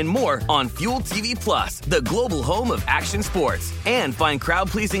 snowboarding, and more on Fuel TV Plus, the global home of action sports. And find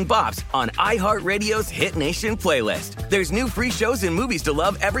crowd-pleasing bops on iHeartRadio's Hit Nation playlist. There's new free shows and movies to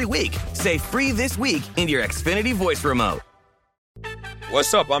love every week. Say free this week in your Xfinity voice remote.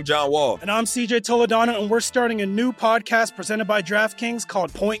 What's up? I'm John Wall. And I'm CJ Toledano, and we're starting a new podcast presented by DraftKings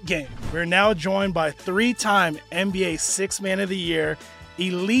called Point Game. We're now joined by three-time NBA Sixth Man of the Year,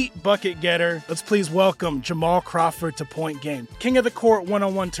 elite bucket getter. Let's please welcome Jamal Crawford to Point Game. King of the Court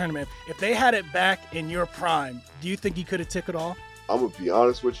one-on-one tournament. If they had it back in your prime, do you think you could have took it all? I'm going to be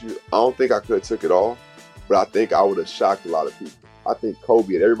honest with you. I don't think I could have took it all, but I think I would have shocked a lot of people. I think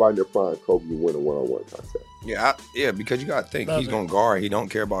Kobe and everybody in their prime, Kobe would win a one-on-one contest. Yeah, because you got to think he's going to guard. He don't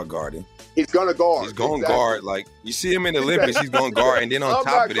care about guarding. He's going to guard. He's going to guard. Like, you see him in the Olympics, he's going to guard. And then on top of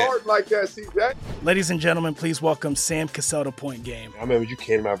that. I'm not guarding like that, CJ. Ladies and gentlemen, please welcome Sam Cassell to Point Game. I remember you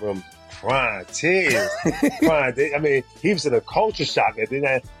came out from crying, tears. I mean, he was in a culture shock. And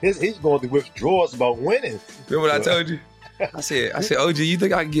then he's going through withdrawals about winning. Remember what I told you? I said, OG, you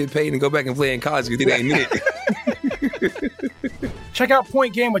think I can get paid and go back and play in college because it ain't it? Check out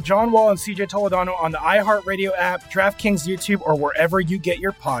Point Game with John Wall and CJ Toledano on the iHeartRadio app, DraftKings YouTube, or wherever you get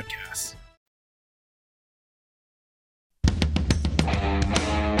your podcasts.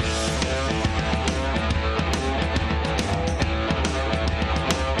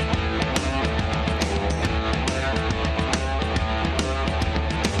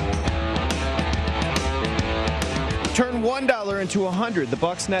 into 100. The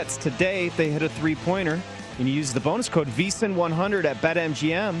Bucks Nets today, if they hit a three-pointer, and you use the bonus code VSIN100 at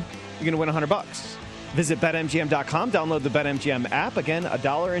BetMGM, you're going to win $100. Visit BetMGM.com, download the BetMGM app. Again,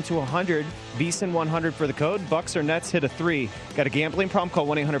 $1 into 100, VSIN100 for the code. Bucks or Nets hit a three. Got a gambling problem? Call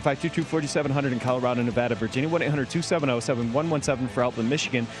 1-800-522-4700 in Colorado, Nevada, Virginia. 1-800-270-7117 for Outland,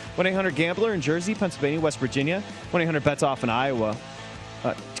 Michigan. 1-800-GAMBLER in Jersey, Pennsylvania, West Virginia. 1-800-BETS-OFF in Iowa.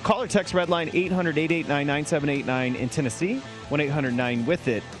 Call or text red line 800-889-9789 in Tennessee.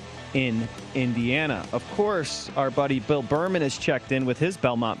 1-800-9-WITH-IT in Indiana. Of course, our buddy Bill Berman has checked in with his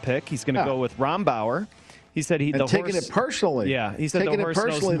Belmont pick. He's going to go with Rombauer. He said taking it personally. Yeah, he said taking it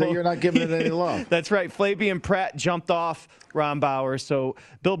personally that you're not giving it any love. That's right. Flavian Pratt jumped off Rombauer. So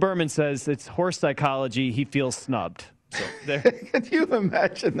Bill Berman says it's horse psychology. He feels snubbed. So there. Can you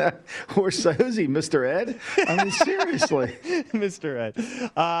imagine that? Who's he, Mr. Ed? I mean, seriously. Mr.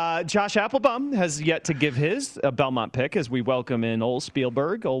 Ed. Josh Applebaum has yet to give his Belmont pick as we welcome in old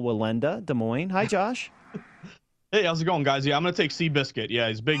Spielberg, old Wallenda, Des Moines. Hi, Josh. Hey, how's it going, guys? Yeah, I'm going to take Seabiscuit. Yeah,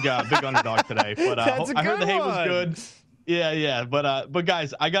 he's big underdog today. But I heard the hay was good. Yeah. But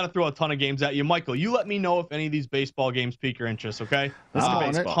guys, I got to throw a ton of games at you. Michael, you let me know if any of these baseball games pique your interest, okay?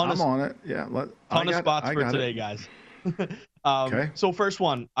 I'm on it. Yeah. Ton of spots for today, guys. Okay. So first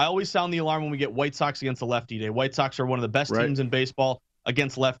one, I always sound the alarm when we get White Sox against the lefty day. White Sox are one of the best teams in baseball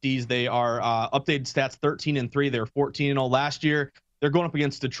against lefties. They are updated stats 13-3. They were 14-0 last year. They're going up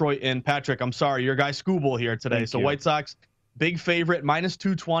against Detroit. And Patrick, I'm sorry, your guy Scooble here today. Thank you. White Sox, big favorite,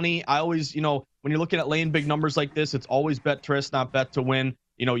 -220. I always, when you're looking at laying big numbers like this, it's always bet to risk, not bet to win.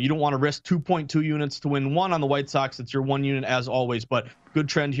 You don't want to risk 2.2 units to win one on the White Sox. It's your 1 unit as always, but good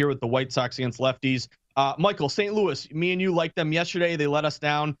trend here with the White Sox against lefties. Michael, St. Louis, me and you liked them yesterday. They let us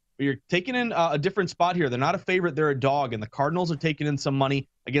down. But you're taking in a different spot here. They're not a favorite. They're a dog, and the Cardinals are taking in some money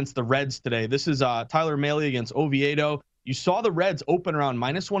against the Reds today. This is Tyler Mahle against Oviedo. You saw the Reds open around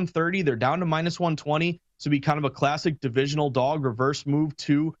 -130. They're down to -120. So be kind of a classic divisional dog reverse move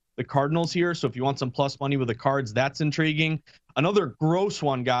to the Cardinals here. So if you want some plus money with the Cards, that's intriguing. Another gross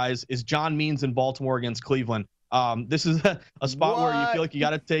one, guys, is John Means in Baltimore against Cleveland. This is a spot where you feel like you got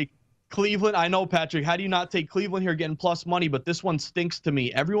to take Cleveland. I know, Patrick, how do you not take Cleveland here getting plus money? But this one stinks to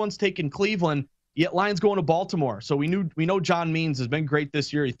me. Everyone's taking Cleveland, yet Lions going to Baltimore. So we know John Means has been great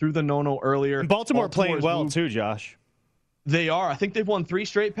this year. He threw the no-no earlier. And Baltimore playing well too, Josh. They are. I think they've won 3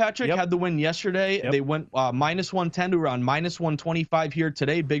 straight, Patrick. Had the win yesterday. They went -110 to around -125 here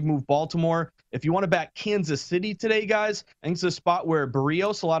today. Big move, Baltimore. If you want to back Kansas City today, guys, I think it's a spot where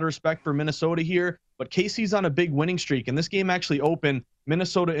Barrios, a lot of respect for Minnesota here, but KC's on a big winning streak. And this game actually opened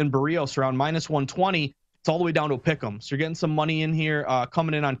Minnesota and Barrios around -120. It's all the way down to a pick'em. So you're getting some money in here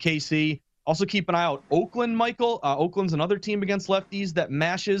coming in on KC. Also keep an eye out. Oakland, Michael. Oakland's another team against lefties that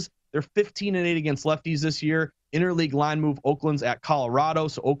mashes. They're 15-8 against lefties this year. Interleague line move, Oakland's at Colorado,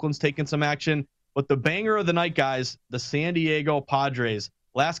 so Oakland's taking some action. But the banger of the night, guys, the San Diego Padres.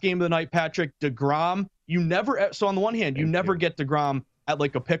 Last game of the night, Patrick, DeGrom. So on the one hand, you never get DeGrom at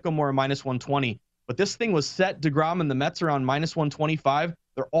like a pick'em or a -120. But this thing was set, DeGrom and the Mets around -125.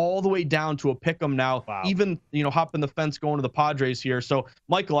 They're all the way down to a pick'em now. Wow. Even, hopping the fence going to the Padres here. So,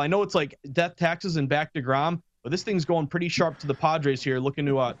 Michael, I know it's like death, taxes, and back DeGrom. But this thing's going pretty sharp to the Padres here, looking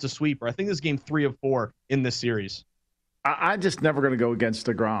to sweep. Or I think this is game 3 of 4 in this series. I'm just never going to go against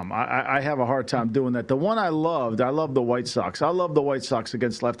DeGrom. I have a hard time doing that. The one I love the White Sox. I love the White Sox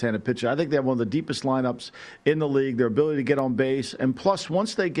against left-handed pitchers. I think they have one of the deepest lineups in the league. Their ability to get on base. And plus,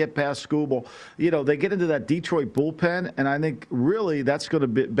 once they get past Scooble, they get into that Detroit bullpen. And I think really that's going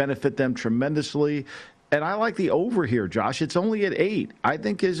to benefit them tremendously. And I like the over here, Josh. It's only at 8. I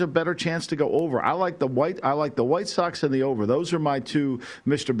think there's a better chance to go over. I like the White Sox and the over. Those are my 2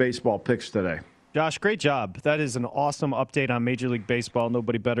 Mr. Baseball picks today. Josh, great job. That is an awesome update on Major League Baseball.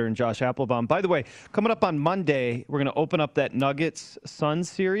 Nobody better than Josh Applebaum. By the way, coming up on Monday, we're going to open up that Nuggets-Suns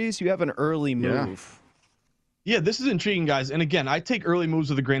series. You have an early move. Yeah, this is intriguing, guys. And again, I take early moves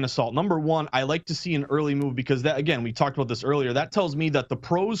with a grain of salt. Number one, I like to see an early move because that, again, we talked about this earlier. That tells me that the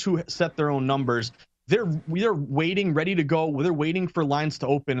pros who set their own numbers, they're waiting, ready to go. They're waiting for lines to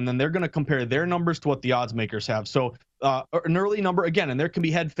open, and then they're going to compare their numbers to what the odds makers have. So an early number, again, and there can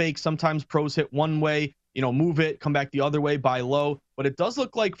be head fakes. Sometimes pros hit one way, move it, come back the other way, buy low. But it does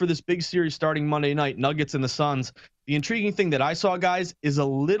look like for this big series starting Monday night, Nuggets and the Suns, the intriguing thing that I saw, guys, is a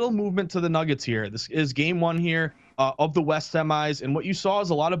little movement to the Nuggets here. This is game 1 here of the West semis. And what you saw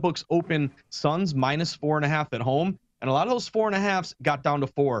is a lot of books open Suns -4.5 at home. And a lot of those 4.5s got down to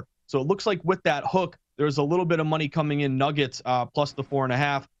 4. So it looks like with that hook, there's a little bit of money coming in Nuggets plus the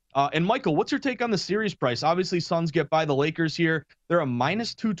 4.5. And Michael, what's your take on the series price? Obviously, Suns get by the Lakers here. They're a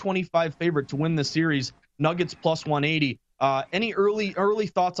 -225 favorite to win the series. Nuggets plus 180. Any early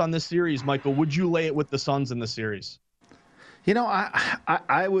thoughts on this series, Michael? Would you lay it with the Suns in the series? You know,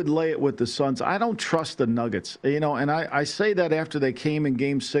 I would lay it with the Suns. I don't trust the Nuggets. You know, and I say that after they came in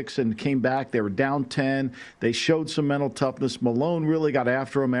Game 6 and came back. They were down 10. They showed some mental toughness. Malone really got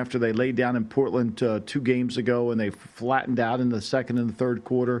after them after they laid down in Portland 2 games ago, and they flattened out in the second and the third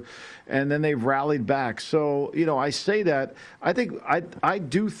quarter. And then they've rallied back. So, you know, I say that. I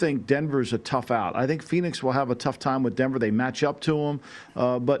do think Denver's a tough out. I think Phoenix will have a tough time with Denver. They match up to them.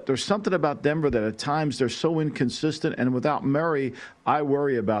 But there's something about Denver that at times they're so inconsistent, and without Murray, I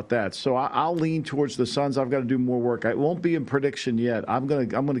worry about that. So I'll lean towards the Suns. I've got to do more work. I won't be in prediction yet. I'm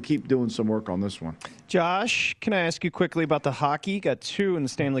gonna keep doing some work on this one. Josh, can I ask you quickly about the hockey? Got 2 in the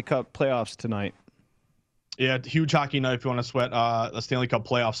Stanley Cup playoffs tonight. Yeah, huge hockey night if you want to sweat the Stanley Cup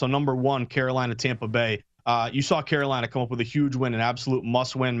playoffs. So number 1, Carolina, Tampa Bay. You saw Carolina come up with a huge win, an absolute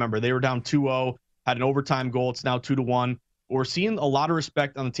must-win. Remember, they were down 2-0, had an overtime goal. It's now 2-1. We're seeing a lot of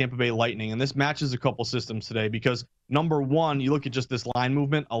respect on the Tampa Bay Lightning, and this matches a couple systems today because, number 1, you look at just this line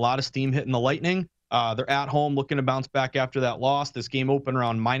movement, a lot of steam hitting the Lightning. They're at home looking to bounce back after that loss. This game opened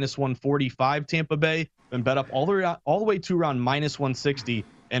around -145 Tampa Bay, been bet up all the way to around -160.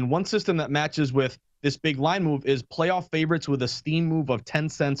 And one system that matches with this big line move is playoff favorites with a steam move of 10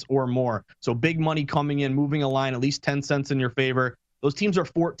 cents or more. So big money coming in, moving a line at least 10 cents in your favor. Those teams are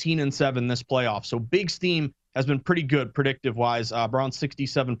 14-7 this playoff. So big steam has been pretty good predictive-wise, around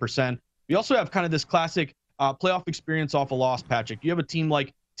 67%. We also have kind of this classic playoff experience off a loss, Patrick. You have a team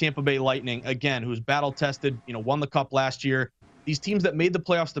like Tampa Bay Lightning, again, who's battle-tested, won the Cup last year. These teams that made the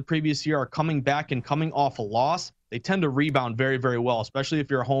playoffs the previous year are coming back and coming off a loss. They tend to rebound very, very well, especially if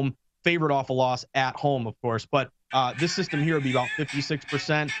you're a home favorite off a loss at home, of course. But this system here would be about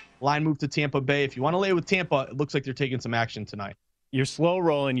 56%. Line move to Tampa Bay. If you want to lay with Tampa, it looks like they're taking some action tonight. You're slow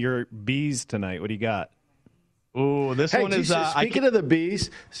rolling your bees tonight. What do you got? Oh, this one is. Speaking of the bees,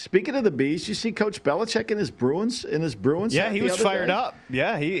 you see Coach Belichick in his Bruins Yeah, he was fired up.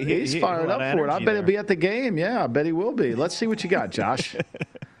 Yeah, he's fired up for it. I bet he'll be at the game. Yeah, I bet he will be. Let's see what you got, Josh.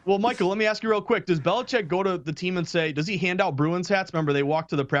 Well, Michael, let me ask you real quick. Does Belichick go to the team and say, does he hand out Bruins hats? Remember, they walk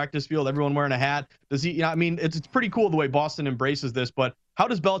to the practice field, everyone wearing a hat. Does he, I mean, it's pretty cool the way Boston embraces this, but how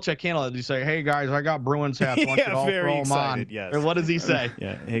does Belichick handle it? Does he say, hey, guys, I got Bruins hats. Want you to all throw them on? Yes. Or what does he say?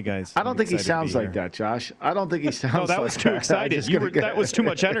 Yeah, hey, guys. I don't think he sounds like that, Josh. I don't think he sounds like that. No, that was too excited. That was too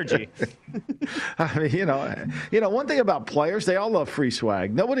much energy. I mean, you know, one thing about players, they all love free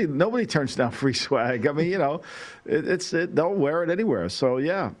swag. Nobody turns down free swag. I mean, they'll wear it anywhere. So,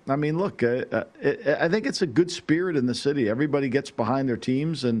 yeah, I mean, look, I think it's a good spirit in the city. Everybody gets behind their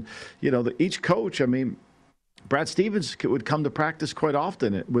teams. And, each coach, I mean, Brad Stevens would come to practice quite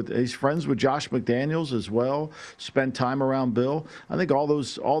often. He's friends with Josh McDaniels as well. Spend time around Bill. I think all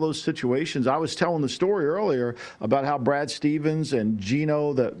those situations. I was telling the story earlier about how Brad Stevens and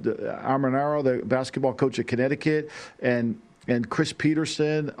Gino, the Armanaro, the basketball coach at Connecticut, and Chris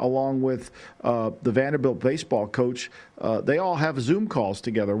Peterson, along with the Vanderbilt baseball coach, they all have Zoom calls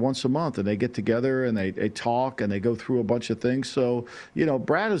together once a month, and they get together and they talk and they go through a bunch of things. So,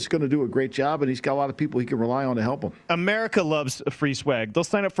 Brad is going to do a great job, and he's got a lot of people he can rely on to help him. America loves free swag. They'll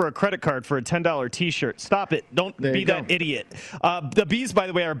sign up for a credit card for a $10 T-shirt. Stop it. Don't be that idiot. The Bees, by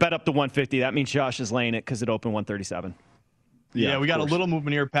the way, are bet up to 150. That means Josh is laying it because it opened 137. Yeah, we got a little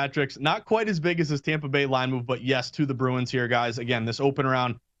movement here, Patrick's. Not quite as big as his Tampa Bay line move, but yes, to the Bruins here, guys. Again, this open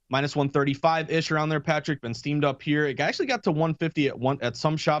around -135-ish around there, Patrick. Been steamed up here. It actually got to 150 at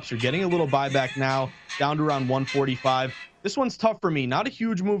some shops. You're getting a little buyback now, down to around 145. This one's tough for me. Not a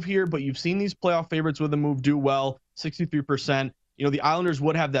huge move here, but you've seen these playoff favorites with a move do well, 63%. The Islanders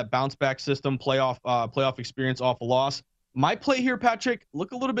would have that bounce back system, playoff experience off a loss. My play here, Patrick,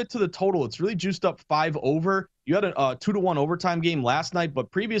 look a little bit to the total. It's really juiced up 5 over. You had a 2-1 overtime game last night,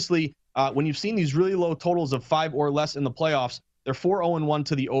 but previously, when you've seen these really low totals of 5 or less in the playoffs, they're 4-0-1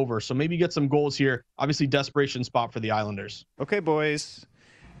 to the over. So maybe get some goals here. Obviously, desperation spot for the Islanders. Okay, boys.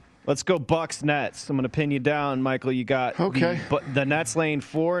 Let's go Bucks Nets. I'm going to pin you down, Michael. You got the Nets laying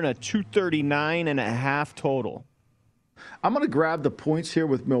 4 and a 239.5 total. I'm going to grab the points here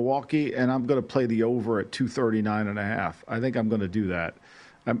with Milwaukee, and I'm going to play the over at 239.5. I think I'm going to do that.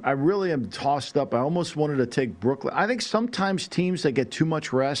 I really am tossed up. I almost wanted to take Brooklyn. I think sometimes teams that get too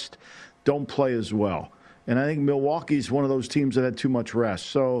much rest don't play as well. And I think Milwaukee's one of those teams that had too much rest.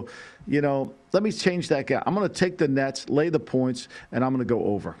 So, let me change that guy. I'm going to take the Nets, lay the points, and I'm going to go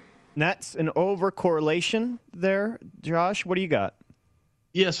over. Nets, an over correlation there. Josh, what do you got?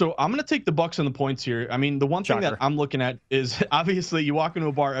 Yeah, so I'm going to take the Bucks and the points here. I mean, the one thing that I'm looking at is obviously you walk into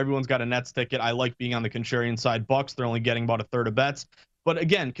a bar, everyone's got a Nets ticket. I like being on the contrarian side. Bucks, they're only getting about a third of bets. But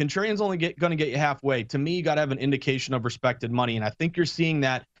again, contrarian's only going to get you halfway. To me, you got to have an indication of respected money. And I think you're seeing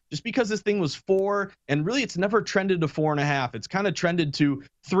that just because this thing was 4, and really it's never trended to 4.5. It's kind of trended to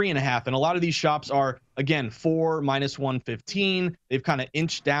 3.5. And a lot of these shops are, again, 4 minus 115. They've kind of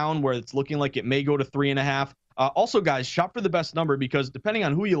inched down where it's looking like it may go to 3.5. Also, guys, shop for the best number because depending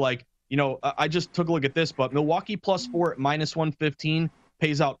on who you like, I just took a look at this, but Milwaukee +4 at minus 115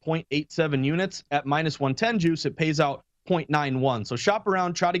 pays out 0.87 units. At minus 110 juice, it pays out 0.91. So shop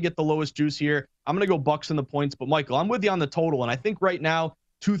around, try to get the lowest juice here. I'm going to go Bucks in the points, but Michael, I'm with you on the total. And I think right now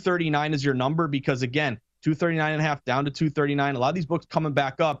 239 is your number because again, 239.5 down to 239. A lot of these books coming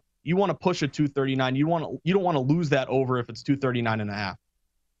back up. You want to push a 239. You don't want to lose that over if it's 239.5.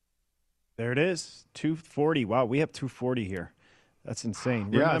 There it is. 240. Wow, we have 240 here. That's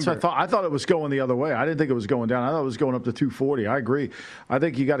insane. Yeah, I thought it was going the other way. I didn't think it was going down. I thought it was going up to 240. I agree. I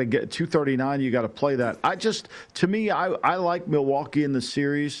think you got to get 239. You got to play that. To me, I like Milwaukee in the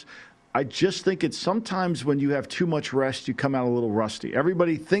series. I just think it's sometimes when you have too much rest, you come out a little rusty.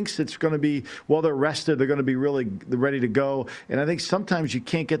 Everybody thinks it's going to be, well, they're rested, they're going to be really ready to go. And I think sometimes you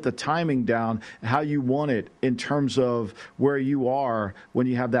can't get the timing down how you want it in terms of where you are when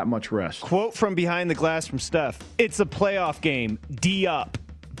you have that much rest. Quote from behind the glass from Steph. It's a playoff game. D up.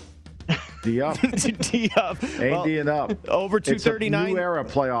 D up. D up. Ain't D'ing up. Over 239. It's a new era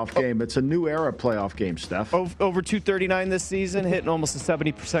playoff game. It's a new era playoff game, Steph. Over 239 this season, hitting almost a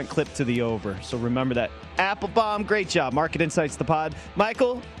 70% clip to the over. So remember that. Applebaum, great job. Market Insights, the pod.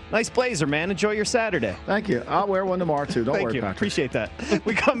 Michael, nice blazer, man. Enjoy your Saturday. Thank you. I'll wear one tomorrow, too. Don't worry, Patrick. Appreciate that.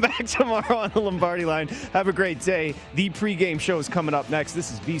 We come back tomorrow on the Lombardi Line. Have a great day. The pregame show is coming up next.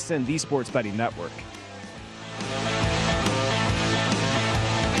 This is VSiN, the Sports Betting Network.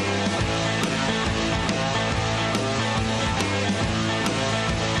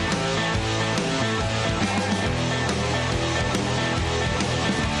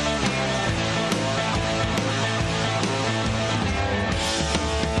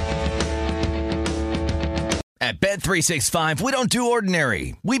 At Bet365, we don't do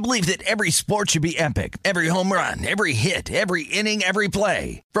ordinary. We believe that every sport should be epic. Every home run, every hit, every inning, every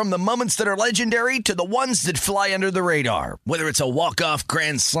play. From the moments that are legendary to the ones that fly under the radar. Whether it's a walk-off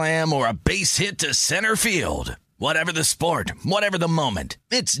grand slam or a base hit to center field. Whatever the sport, whatever the moment.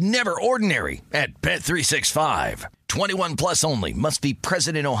 It's never ordinary at Bet365. 21 plus only. Must be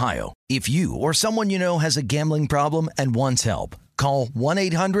present in Ohio. If you or someone you know has a gambling problem and wants help, call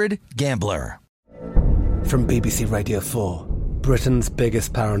 1-800-GAMBLER. From BBC Radio 4, Britain's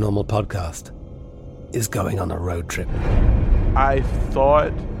biggest paranormal podcast is going on a road trip. I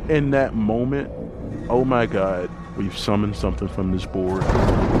thought in that moment, oh my God, we've summoned something from this board.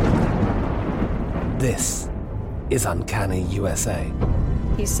 This is Uncanny USA.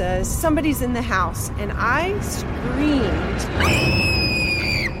 He says, somebody's in the house, and I screamed.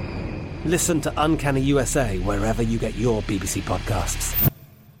 Listen to Uncanny USA wherever you get your BBC podcasts,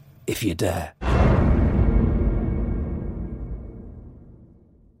 if you dare.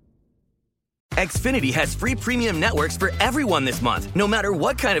 Xfinity has free premium networks for everyone this month, no matter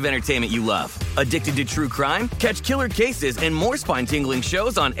what kind of entertainment you love. Addicted to true crime? Catch killer cases and more spine-tingling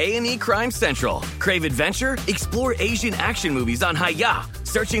shows on A&E Crime Central. Crave adventure? Explore Asian action movies on Hi-YAH.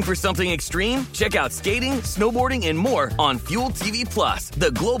 Searching for something extreme? Check out skating, snowboarding, and more on Fuel TV Plus, the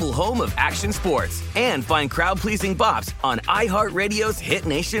global home of action sports. And find crowd-pleasing bops on iHeartRadio's Hit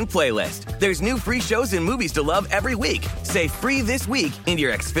Nation playlist. There's new free shows and movies to love every week. Say free this week in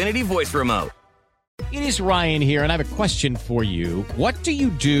your Xfinity voice remote. It is Ryan here, and I have a question for you. What do you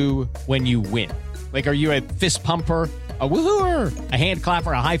do when you win? Like, are you a fist pumper, a woo-hooer, a hand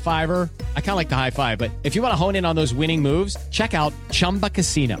clapper, a high-fiver? I kind of like the high-five, but if you want to hone in on those winning moves, check out Chumba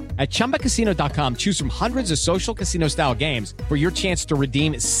Casino. At ChumbaCasino.com, choose from hundreds of social casino-style games for your chance to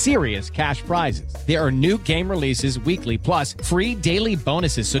redeem serious cash prizes. There are new game releases weekly, plus free daily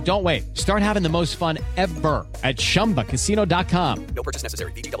bonuses, so don't wait. Start having the most fun ever at ChumbaCasino.com. No purchase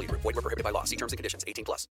necessary. VGW. Void where prohibited by law. See terms and conditions. 18+.